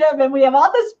Kingdom, and we have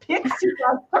all this pixie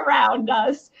dust around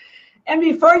us. And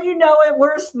before you know it,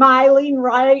 we're smiling,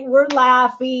 right? We're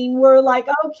laughing. We're like,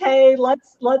 okay,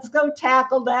 let's go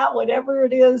tackle that. Whatever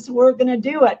it is, we're going to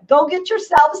do it. Go get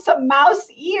yourself some mouse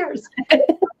ears.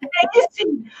 It's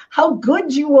amazing how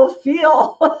good you will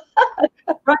feel.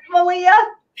 Right, Malia?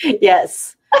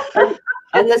 Yes.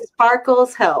 And the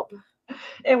sparkles help.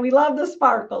 And we love the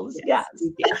sparkles. Yes.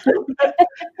 Yeah.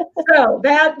 So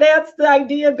that's the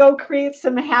idea. Go create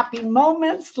some happy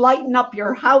moments, lighten up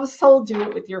your household, do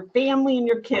it with your family and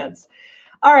your kids.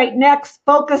 All right, next,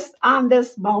 focus on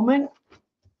this moment.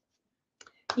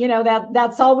 You know,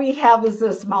 that's all we have is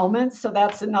this moment. So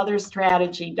that's another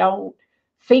strategy. Don't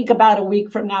think about a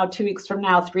week from now, 2 weeks from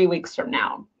now, 3 weeks from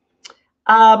now.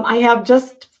 I have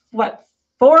just,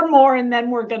 4 more, and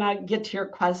then we're going to get to your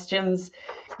questions.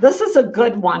 This is a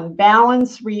good one.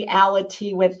 Balance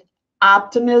reality with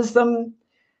optimism.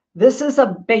 This is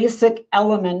a basic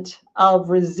element of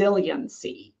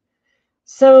resiliency.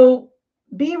 So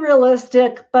be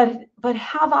realistic, but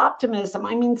have optimism.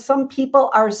 I mean, some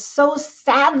people are so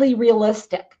sadly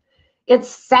realistic. It's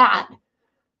sad.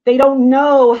 They don't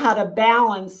know how to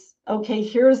balance, okay,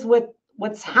 here's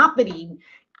what's happening,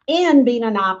 and being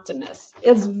an optimist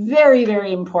is very,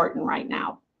 very important right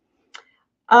now.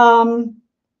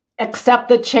 Accept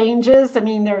the changes. I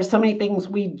mean, there are so many things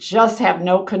we just have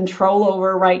no control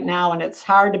over right now, and it's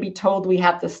hard to be told we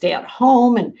have to stay at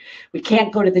home and we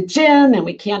can't go to the gym and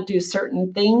we can't do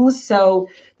certain things. So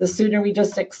the sooner we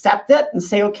just accept it and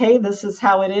say, okay, this is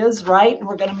how it is, right? And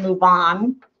we're going to move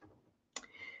on.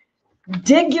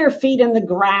 Dig your feet in the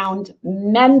ground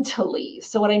mentally.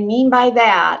 So what I mean by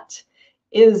that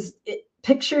is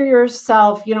picture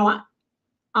yourself, you know,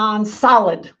 on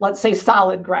solid, let's say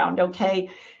solid ground, okay?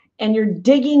 And you're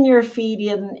digging your feet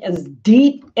in as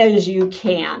deep as you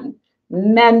can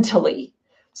mentally.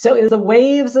 So as the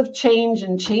waves of change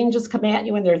and changes come at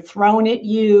you and they're thrown at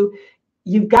you,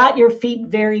 you've got your feet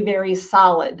very, very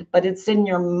solid, but it's in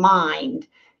your mind.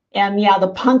 And yeah, the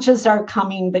punches are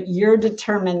coming, but you're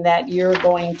determined that you're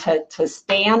going to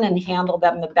stand and handle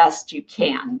them the best you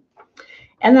can.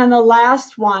 And then the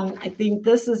last one, I think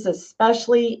this is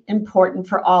especially important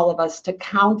for all of us, to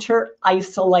counter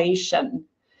isolation.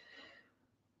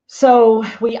 So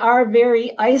we are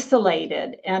very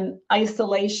isolated, and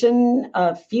isolation,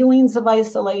 feelings of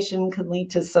isolation can lead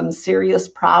to some serious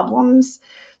problems.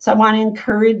 So I want to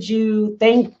encourage you,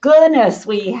 thank goodness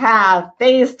we have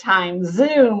FaceTime,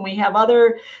 Zoom, we have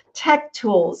other tech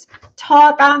tools,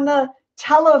 talk on the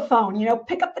telephone, you know,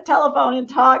 pick up the telephone and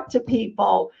talk to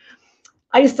people.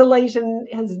 Isolation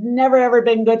has never, ever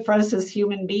been good for us as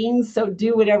human beings, so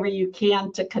do whatever you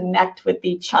can to connect with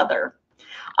each other.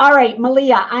 All right,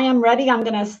 Malia, I am ready. I'm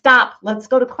going to stop. Let's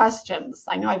go to questions.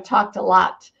 I know I've talked a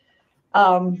lot.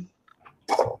 Hi.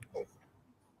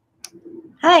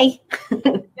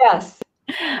 Yes.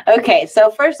 Okay, so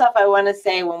first off, I want to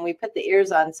say when we put the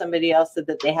ears on, somebody else said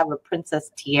that they have a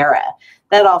princess tiara.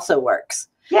 That also works.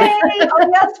 Yay! Oh,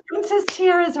 yes, princess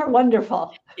tiaras are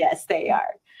wonderful. Yes, they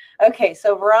are. Okay,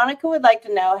 so Veronica would like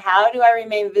to know, how do I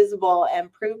remain visible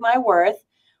and prove my worth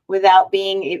without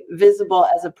being visible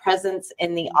as a presence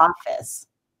in the office?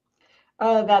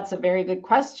 Oh, that's a very good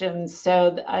question.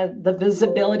 So the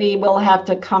visibility will have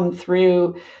to come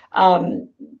through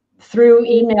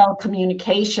email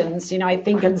communications. You know, I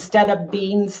think instead of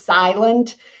being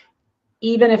silent,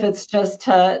 even if it's just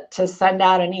to send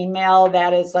out an email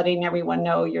that is letting everyone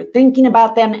know you're thinking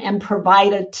about them and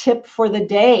provide a tip for the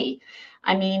day.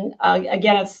 I mean,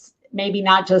 again, it's maybe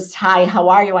not just, hi, how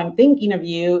are you? I'm thinking of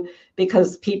you,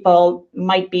 because people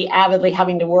might be avidly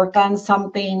having to work on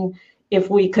something. If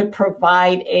we could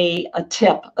provide a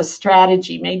tip, a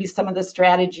strategy, maybe some of the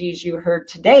strategies you heard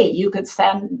today, you could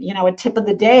send, a tip of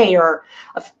the day, or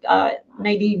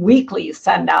maybe weekly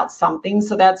send out something.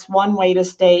 So that's one way to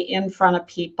stay in front of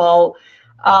people.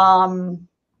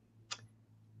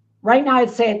 Right now, I'd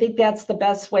say I think that's the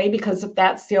best way, because if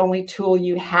that's the only tool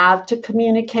you have to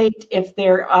communicate, if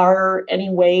there are any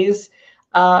ways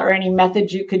or any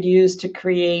methods you could use to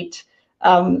create,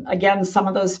 again, some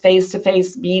of those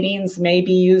face-to-face meetings,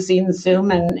 maybe using Zoom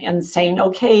and saying,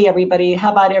 okay, everybody,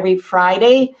 how about every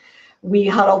Friday we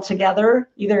huddle together,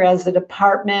 either as a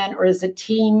department or as a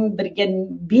team? But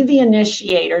again, be the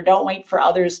initiator. Don't wait for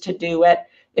others to do it.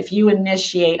 If you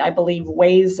initiate, I believe,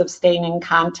 ways of staying in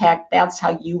contact, that's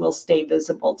how you will stay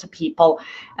visible to people.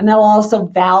 And they'll also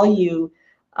value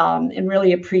and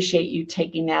really appreciate you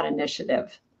taking that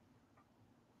initiative.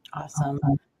 Awesome.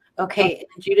 Okay,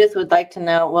 Judith would like to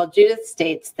know, well, Judith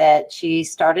states that she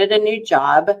started a new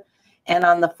job, and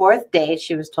on the 4th day,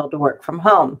 she was told to work from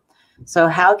home. So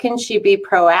how can she be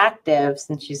proactive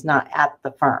since she's not at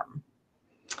the firm?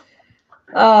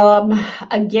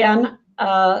 Again,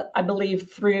 I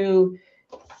believe through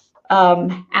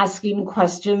asking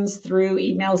questions, through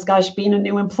emails. Gosh, being a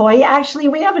new employee. Actually,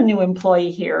 we have a new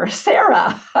employee here,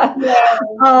 Sarah.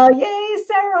 Yay,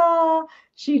 Sarah.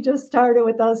 She just started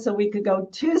with us a week ago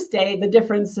Tuesday. The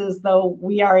difference is, though,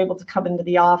 we are able to come into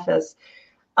the office.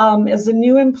 As a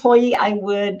new employee, I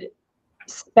would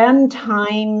spend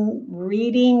time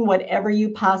reading whatever you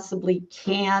possibly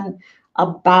can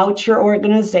about your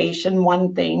organization.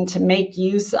 One thing, to make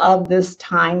use of this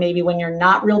time, maybe when you're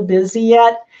not real busy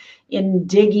yet, in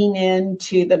digging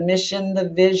into the mission, the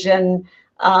vision,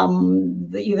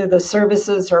 either the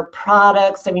services or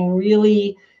products. I mean,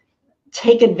 really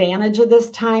take advantage of this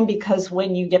time, because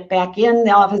when you get back in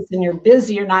the office and you're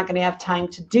busy, you're not going to have time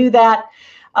to do that.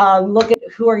 Look at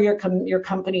who are your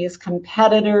company's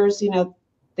competitors,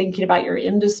 thinking about your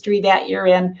industry that you're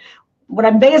in. What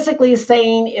I'm basically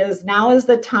saying is, now is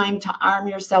the time to arm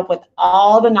yourself with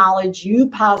all the knowledge you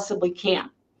possibly can.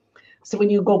 So when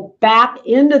you go back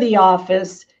into the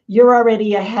office, you're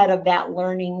already ahead of that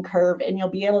learning curve, and you'll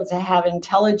be able to have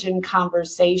intelligent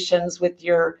conversations with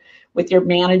your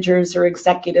managers or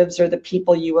executives or the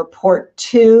people you report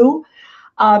to.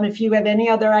 If you have any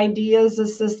other ideas,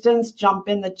 assistance, jump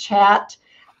in the chat.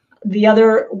 The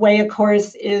other way, of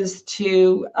course, is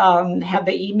to have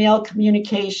the email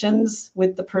communications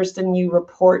with the person you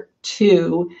report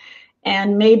to,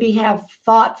 and maybe have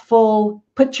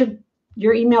put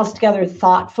your emails together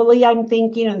thoughtfully. I'm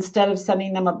thinking, instead of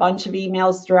sending them a bunch of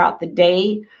emails throughout the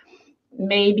day,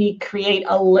 maybe create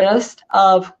a list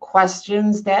of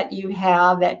questions that you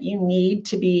have that you need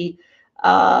to be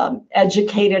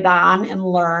educated on and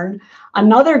learn.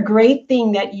 Another great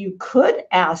thing that you could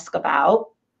ask about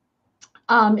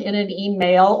in an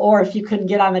email, or if you can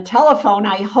get on the telephone,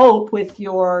 I hope, with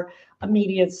your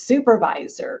immediate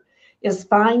supervisor, is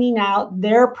finding out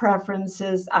their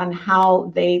preferences on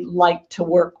how they like to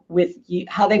work with you,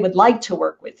 how they would like to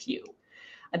work with you.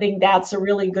 I think that's a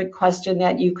really good question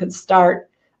that you could start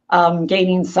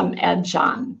gaining some edge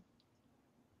on.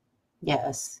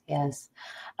 Yes, yes.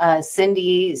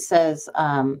 Cindy says,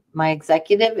 my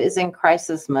executive is in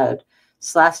crisis mode,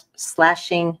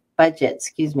 slashing budget,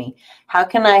 excuse me. How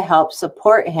can I help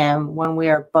support him when we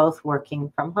are both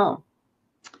working from home?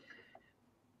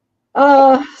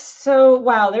 So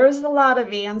wow, there are a lot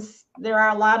of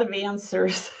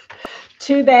answers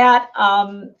to that.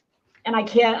 And I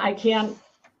can't,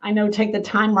 take the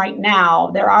time right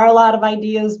now. There are a lot of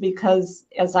ideas, because,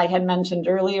 as I had mentioned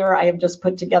earlier, I have just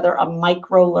put together a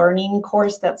micro learning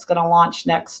course that's going to launch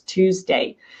next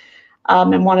Tuesday.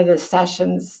 And one of the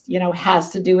sessions,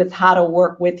 has to do with how to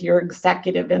work with your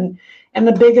executive. And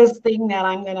the biggest thing that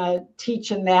I'm going to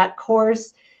teach in that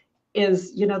course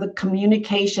is, the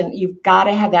communication. You've got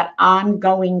to have that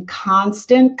ongoing,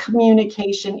 constant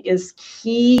communication is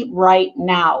key right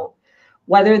now.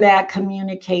 Whether that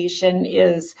communication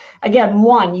is, again,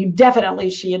 one, you definitely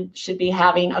should be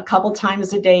having a couple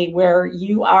times a day where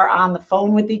you are on the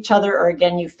phone with each other, or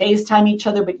again, you FaceTime each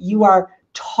other, but you are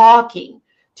talking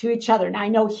to each other. Now, I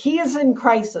know he is in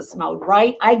crisis mode,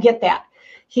 right? I get that.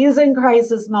 He's in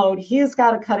crisis mode. He's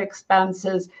got to cut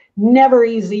expenses. Never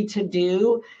easy to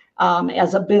do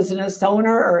as a business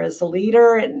owner or as a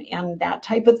leader and that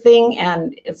type of thing.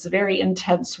 And it's very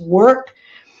intense work.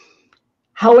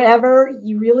 However,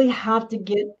 you really have to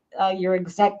get your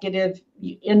executive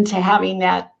into having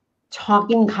that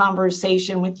talking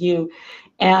conversation with you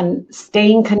and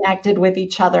staying connected with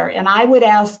each other. And I would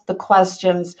ask the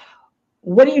questions,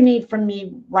 what do you need from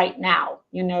me right now?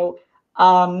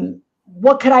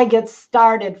 What could I get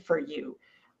started for you?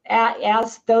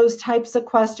 Ask those types of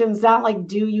questions, not like,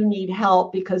 do you need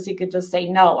help? Because you could just say,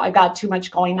 no, I got too much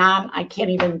going on. I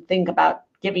can't even think about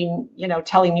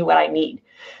telling you what I need.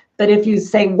 But if you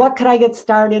say, what could I get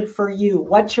started for you?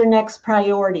 What's your next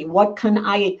priority? Who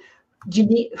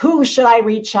should I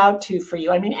reach out to for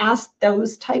you? I mean, ask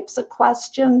those types of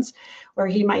questions where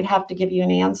he might have to give you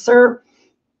an answer.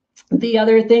 The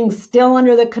other thing, still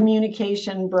under the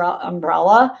communication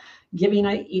umbrella, giving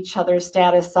each other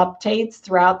status updates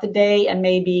throughout the day, and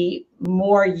maybe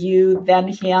more you than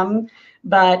him.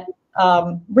 But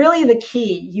really the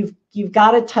key, you've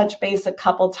got to touch base a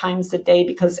couple times a day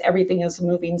because everything is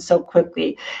moving so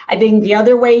quickly. I think the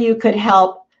other way you could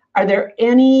help, are there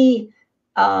any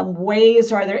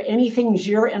ways, or are there any things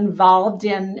you're involved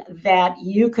in that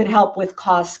you could help with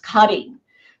cost cutting?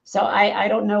 So I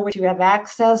don't know what you have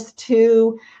access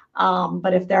to,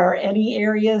 but if there are any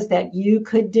areas that you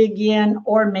could dig in,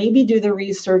 or maybe do the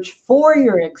research for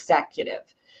your executive.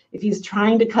 If he's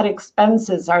trying to cut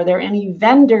expenses, are there any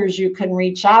vendors you can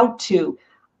reach out to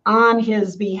on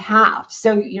his behalf?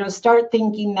 So, start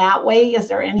thinking that way. Is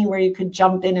there anywhere you could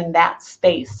jump in that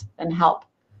space and help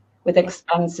with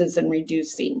expenses and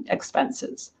reducing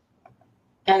expenses?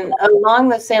 And along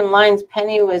the same lines,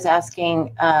 Penny was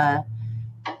asking,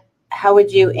 how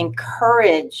would you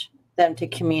encourage them to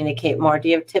communicate more? Do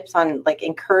you have tips on like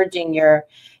encouraging your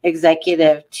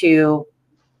executive to,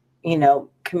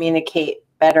 communicate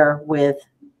better with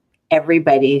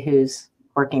everybody who's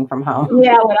working from home?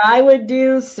 Yeah, what I would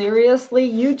do, seriously,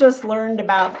 you just learned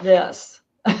about this.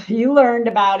 You learned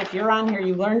about, if you're on here,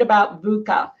 you learned about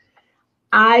VUCA.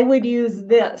 I would use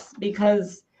this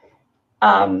because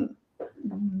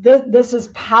this is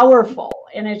powerful,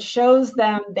 and it shows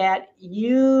them that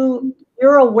you're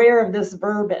aware of this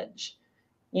verbiage.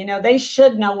 They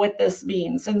should know what this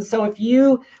means. And so if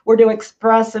you were to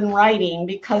express in writing,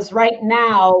 because right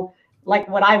now, like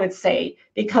what I would say,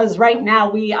 because right now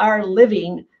we are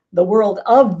living the world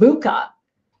of VUCA,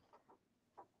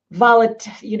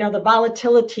 the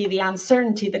volatility, the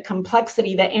uncertainty, the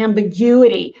complexity, the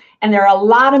ambiguity, and there are a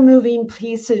lot of moving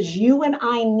pieces. You and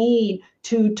I need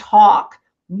to talk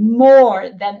more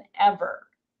than ever,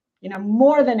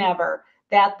 more than ever,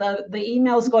 that the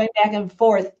emails going back and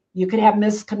forth, you could have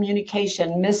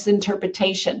miscommunication,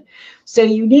 misinterpretation. So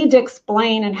you need to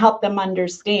explain and help them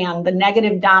understand the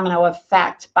negative domino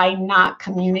effect by not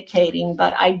communicating.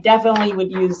 But I definitely would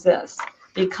use this,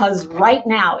 because right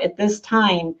now at this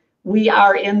time, we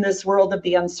are in this world of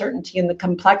the uncertainty and the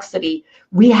complexity.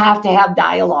 We have to have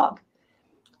dialogue.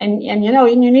 And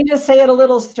you need to say it a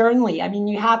little sternly. I mean,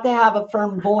 you have to have a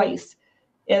firm voice.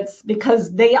 It's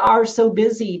because they are so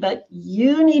busy, but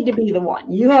you need to be the one.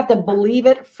 You have to believe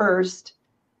it first.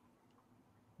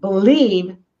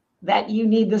 Believe that you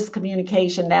need this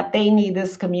communication, that they need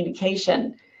this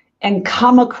communication, and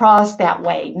come across that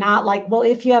way. Not like, well,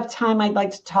 if you have time, I'd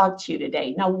like to talk to you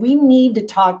today. No, we need to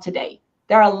talk today.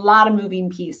 There are a lot of moving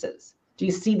pieces. Do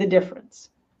you see the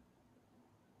difference?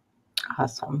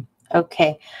 Awesome.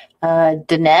 Okay.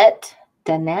 Danette,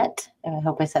 I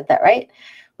hope I said that right,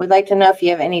 would like to know if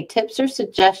you have any tips or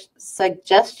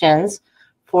suggestions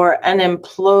for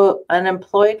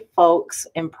unemployed folks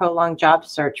in prolonged job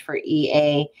search for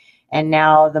EA, and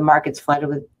now the market's flooded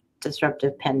with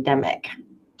disruptive pandemic.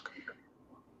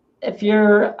 If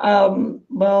you're,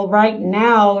 well, right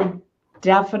now,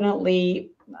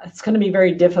 definitely, it's going to be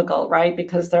very difficult, right?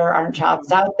 Because there aren't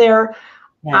jobs out there.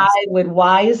 Yes. I would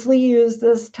wisely use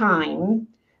this time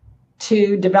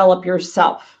to develop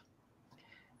yourself,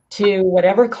 to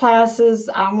whatever classes,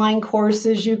 online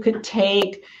courses you could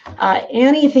take,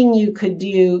 anything you could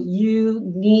do. You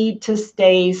need to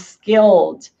stay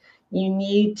skilled. You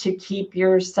need to keep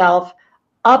yourself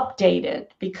updated,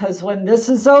 because when this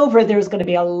is over, there's going to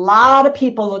be a lot of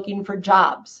people looking for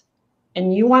jobs,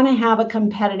 and you want to have a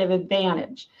competitive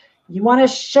advantage. You want to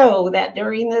show that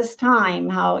during this time,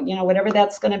 how, whatever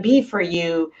that's going to be for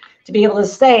you, to be able to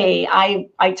say,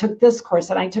 I took this course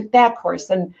and I took that course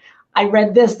and I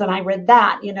read this and I read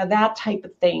that, that type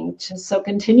of thing. So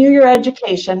continue your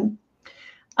education.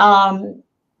 Work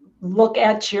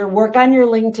on your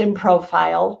LinkedIn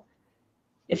profile.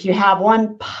 If you have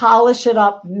one, polish it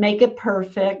up, make it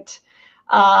perfect.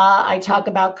 I talk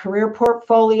about career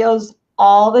portfolios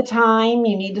all the time.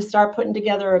 You need to start putting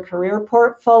together a career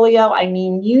portfolio. I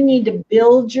mean, you need to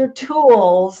build your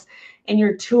tools and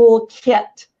your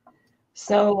toolkit.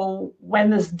 So when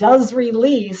this does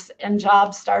release and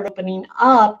jobs start opening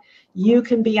up, you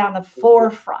can be on the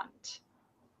forefront.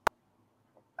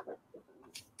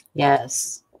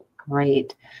 Yes,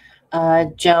 great.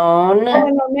 Joan?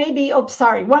 Oh, maybe,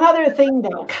 sorry. One other thing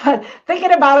though,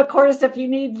 thinking about, of course, if you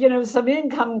need, some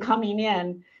income coming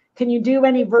in, can you do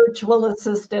any virtual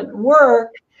assistant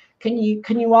work? Can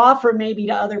you offer maybe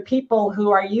to other people who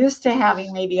are used to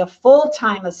having maybe a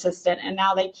full-time assistant and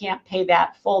now they can't pay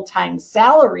that full-time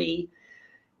salary?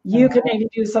 You could maybe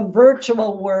do some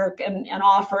virtual work and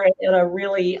offer it at a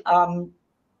really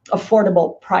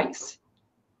affordable price.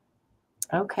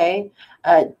 Okay.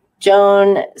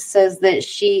 Joan says that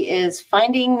she is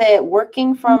finding that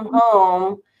working from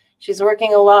home, she's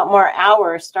working a lot more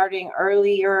hours, starting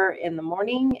earlier in the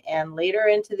morning and later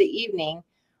into the evening.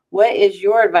 What is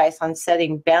your advice on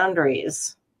setting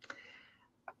boundaries?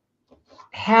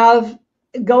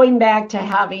 Going back to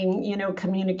having,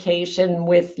 communication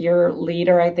with your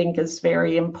leader, I think is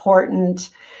very important.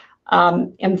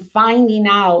 And finding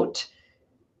out,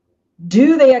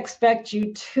 do they expect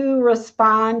you to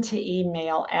respond to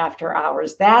email after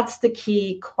hours? That's the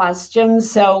key question.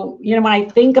 So, when I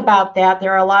think about that,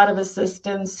 there are a lot of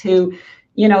assistants who,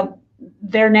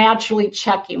 they're naturally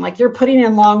checking, like you're putting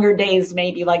in longer days,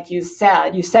 maybe like you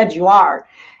said you are,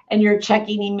 and you're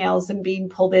checking emails and being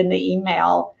pulled into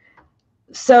email.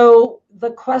 So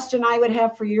the question I would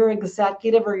have for your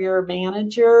executive or your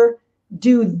manager,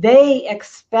 do they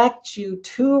expect you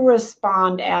to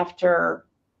respond after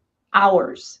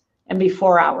hours and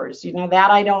before hours? That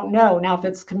I don't know. Now, if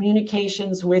it's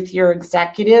communications with your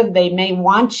executive, they may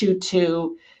want you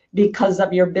to because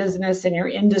of your business and your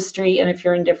industry. And if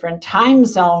you're in different time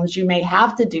zones, you may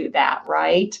have to do that,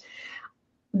 right?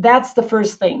 That's the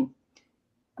first thing.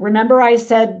 Remember, I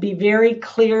said be very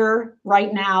clear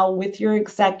right now with your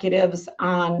executives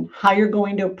on how you're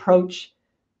going to approach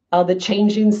the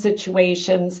changing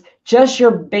situations, just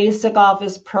your basic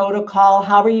office protocol.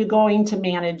 How are you going to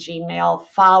manage email,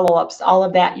 follow-ups, all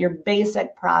of that, your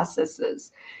basic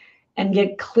processes, and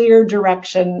get clear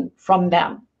direction from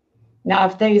them. Now,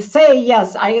 if they say,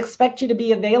 yes, I expect you to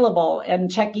be available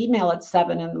and check email at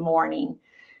 7 in the morning,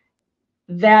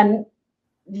 then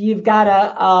you've got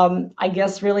to, I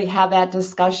guess, really have that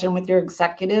discussion with your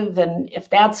executive. And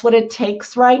if that's what it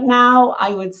takes right now, I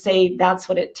would say that's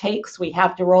what it takes. We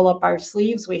have to roll up our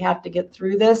sleeves. We have to get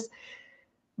through this.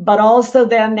 But also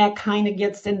then that kind of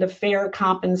gets into fair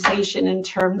compensation in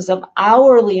terms of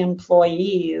hourly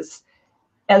employees,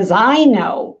 as I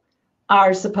know,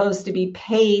 are supposed to be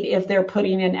paid if they're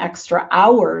putting in extra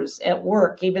hours at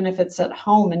work, even if it's at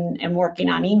home and working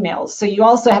on emails. So you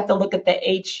also have to look at the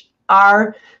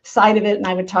HR side of it, and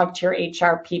I would talk to your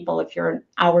HR people if you're an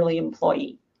hourly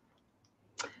employee.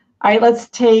 All right, let's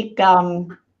take... I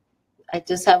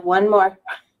just have one more.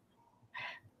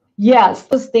 Yes,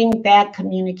 just think that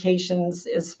communications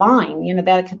is fine.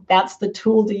 That's the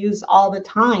tool to use all the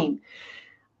time.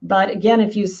 But again,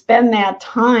 if you spend that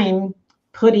time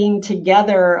putting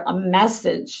together a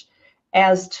message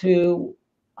as to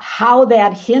how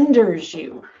that hinders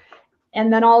you,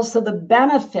 and then also the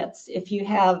benefits, if you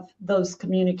have those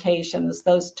communications,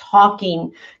 those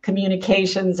talking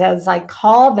communications, as I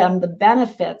call them, the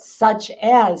benefits, such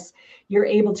as you're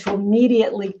able to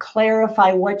immediately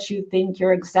clarify what you think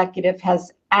your executive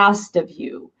has asked of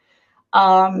you.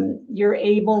 You're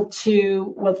able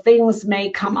to, well, things may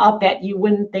come up that you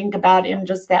wouldn't think about in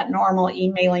just that normal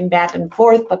emailing back and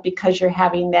forth, but because you're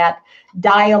having that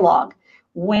dialogue.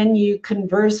 When you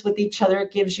converse with each other,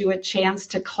 it gives you a chance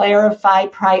to clarify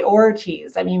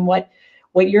priorities. I mean, what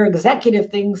your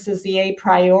executive thinks is the A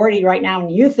priority right now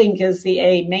and you think is the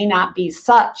A may not be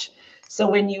such. So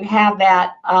when you have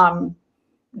that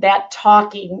that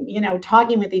talking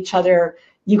with each other,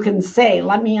 you can say,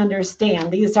 let me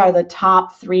understand, these are the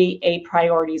top 3 A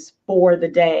priorities for the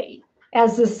day.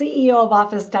 As the CEO of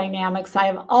Office Dynamics, I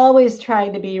have always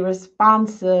tried to be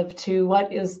responsive to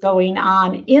what is going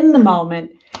on in the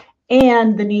moment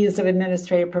and the needs of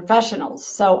administrative professionals.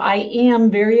 So I am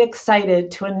very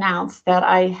excited to announce that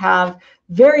I have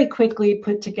very quickly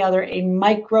put together a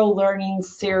micro-learning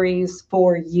series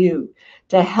for you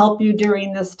to help you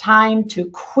during this time to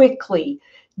quickly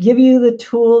give you the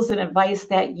tools and advice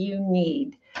that you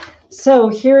need. So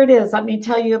here it is. Let me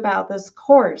tell you about this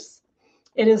course.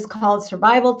 It is called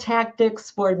Survival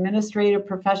Tactics for Administrative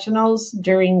Professionals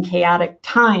During Chaotic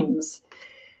Times.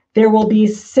 There will be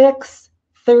 6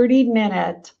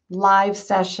 30-minute live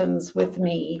sessions with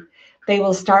me. They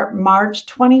will start March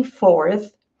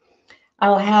 24th.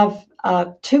 I'll have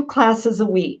 2 classes a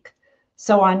week.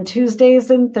 So on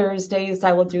Tuesdays and Thursdays,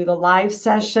 I will do the live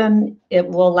session. It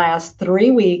will last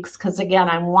 3 weeks because, again,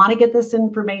 I want to get this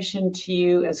information to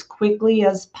you as quickly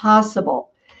as possible.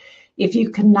 If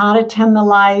you cannot attend the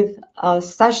live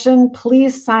session,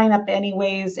 please sign up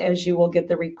anyways, as you will get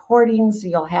the recordings.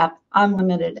 You'll have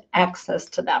unlimited access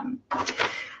to them.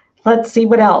 Let's see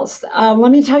what else.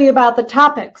 Let me tell you about the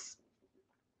topics.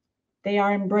 They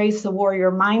are embrace the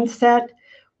warrior mindset,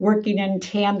 working in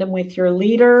tandem with your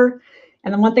leader.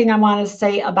 And the one thing I want to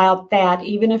say about that,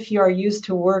 even if you are used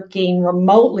to working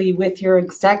remotely with your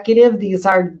executive, these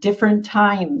are different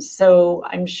times. So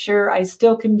I'm sure I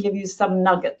still can give you some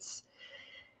nuggets.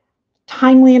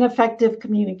 Timely and effective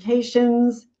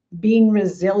communications, being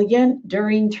resilient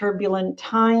during turbulent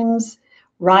times,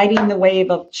 riding the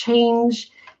wave of change.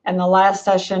 And the last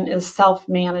session is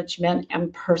self-management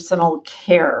and personal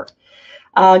care.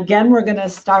 Again, we're going to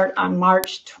start on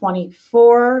March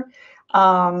 24.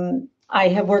 I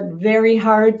have worked very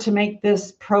hard to make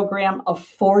this program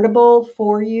affordable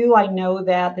for you. I know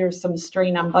that there's some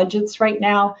strain on budgets right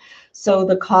now. So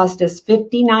the cost is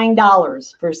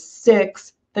 $59 for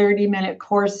 6 30-minute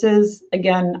courses.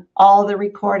 Again, all the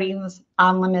recordings,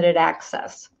 unlimited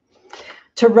access.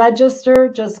 To register,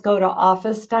 just go to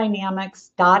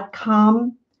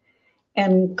officedynamics.com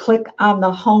and click on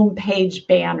the home page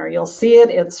banner. You'll see it.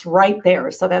 It's right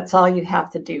there. So that's all you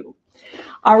have to do.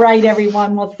 All right,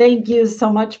 everyone. Well, thank you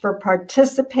so much for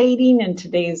participating in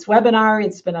today's webinar.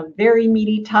 It's been a very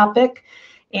meaty topic.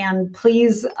 And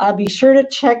please be sure to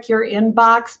check your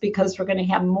inbox because we're going to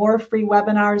have more free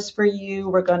webinars for you.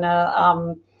 We're going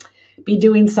to be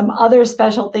doing some other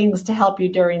special things to help you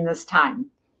during this time.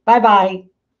 Bye-bye.